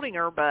holding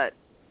her, but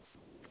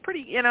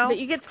pretty, you know, but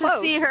you get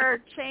close. to see her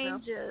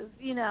changes,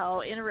 you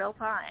know, in real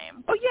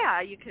time. Oh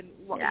yeah, you can.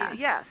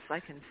 Yes, I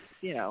can.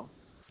 You know,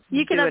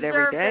 you can do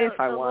observe it every day if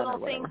I the want.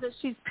 little things that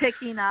she's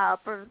picking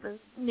up, or the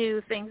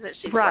new things that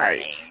she's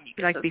learning.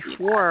 Like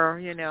before,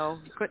 you know,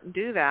 you couldn't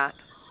do that.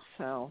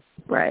 So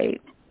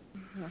right.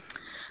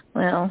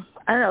 Well,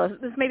 I don't know.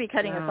 This may be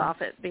cutting us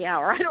off at the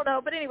hour. I don't know,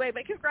 but anyway.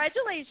 But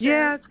congratulations.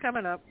 Yeah, it's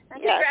coming up.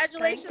 And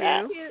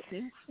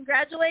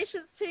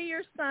congratulations to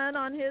your son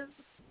on his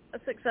a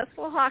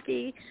successful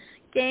hockey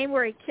game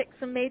where he kicked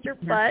some major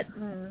butt.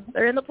 And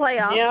they're in the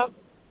playoffs. Yep.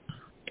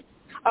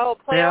 Oh,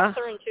 playoffs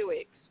are in 2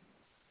 weeks.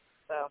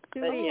 So,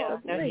 2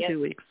 weeks. 2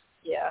 weeks.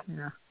 Yeah,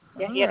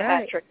 he had a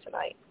hat trick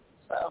tonight.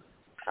 So,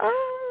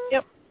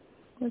 yep,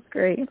 that's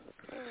great.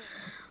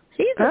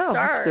 He's a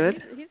star. That's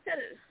good. He's got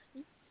it.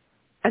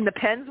 And the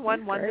Pens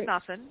won 1-0,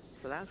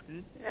 so that's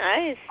good.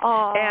 Nice.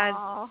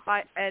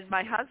 And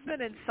my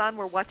husband and son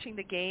were watching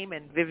the game,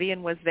 and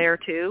Vivian was there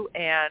too,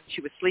 and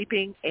she was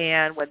sleeping.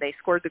 And when they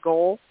scored the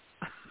goal,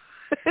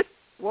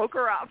 woke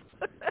her up.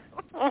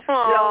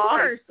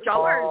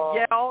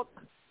 Yelled.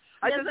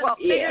 I said, "Well,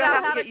 you're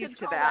gonna have to get used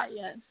to that."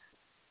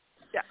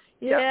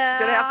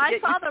 I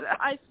saw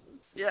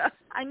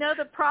I know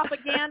the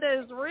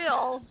propaganda is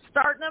real.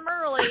 Starting them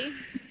early.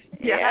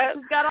 Yeah,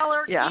 she's got all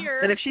her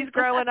gear. And if she's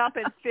growing up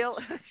and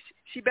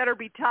she better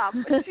be tough.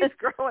 If she's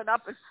growing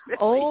up in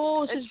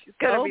Philly, she's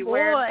gonna be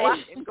wearing black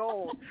and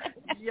gold.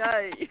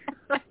 Yay!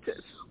 I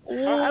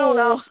don't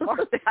know how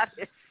smart that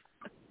is.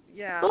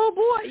 Yeah. Oh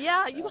boy,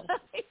 yeah.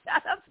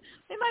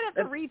 They might have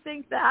to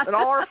rethink that. And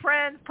all her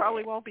friends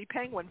probably won't be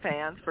Penguin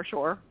fans for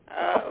sure.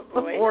 Oh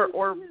boy.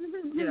 Or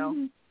you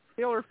know,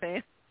 Steeler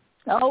fans.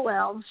 Oh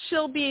well,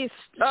 she'll be.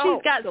 Oh,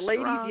 she's got the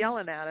ladies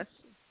yelling at us.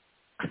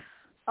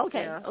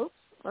 Okay. Yeah. Oops.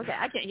 Okay,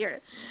 I can't hear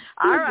it.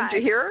 All right. Did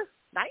you hear her?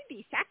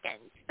 90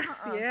 seconds.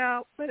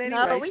 Yeah, but anyway.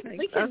 No, we can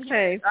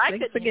hear it.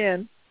 Thanks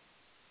again.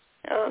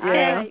 Okay. All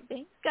right.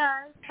 Thanks,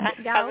 guys.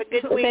 Have a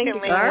good weekend.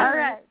 All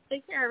right.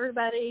 Take care,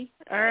 everybody.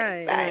 All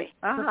right. Bye.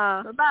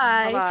 Uh-huh.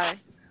 Bye-bye. Bye-bye.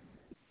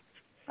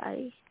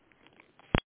 Bye.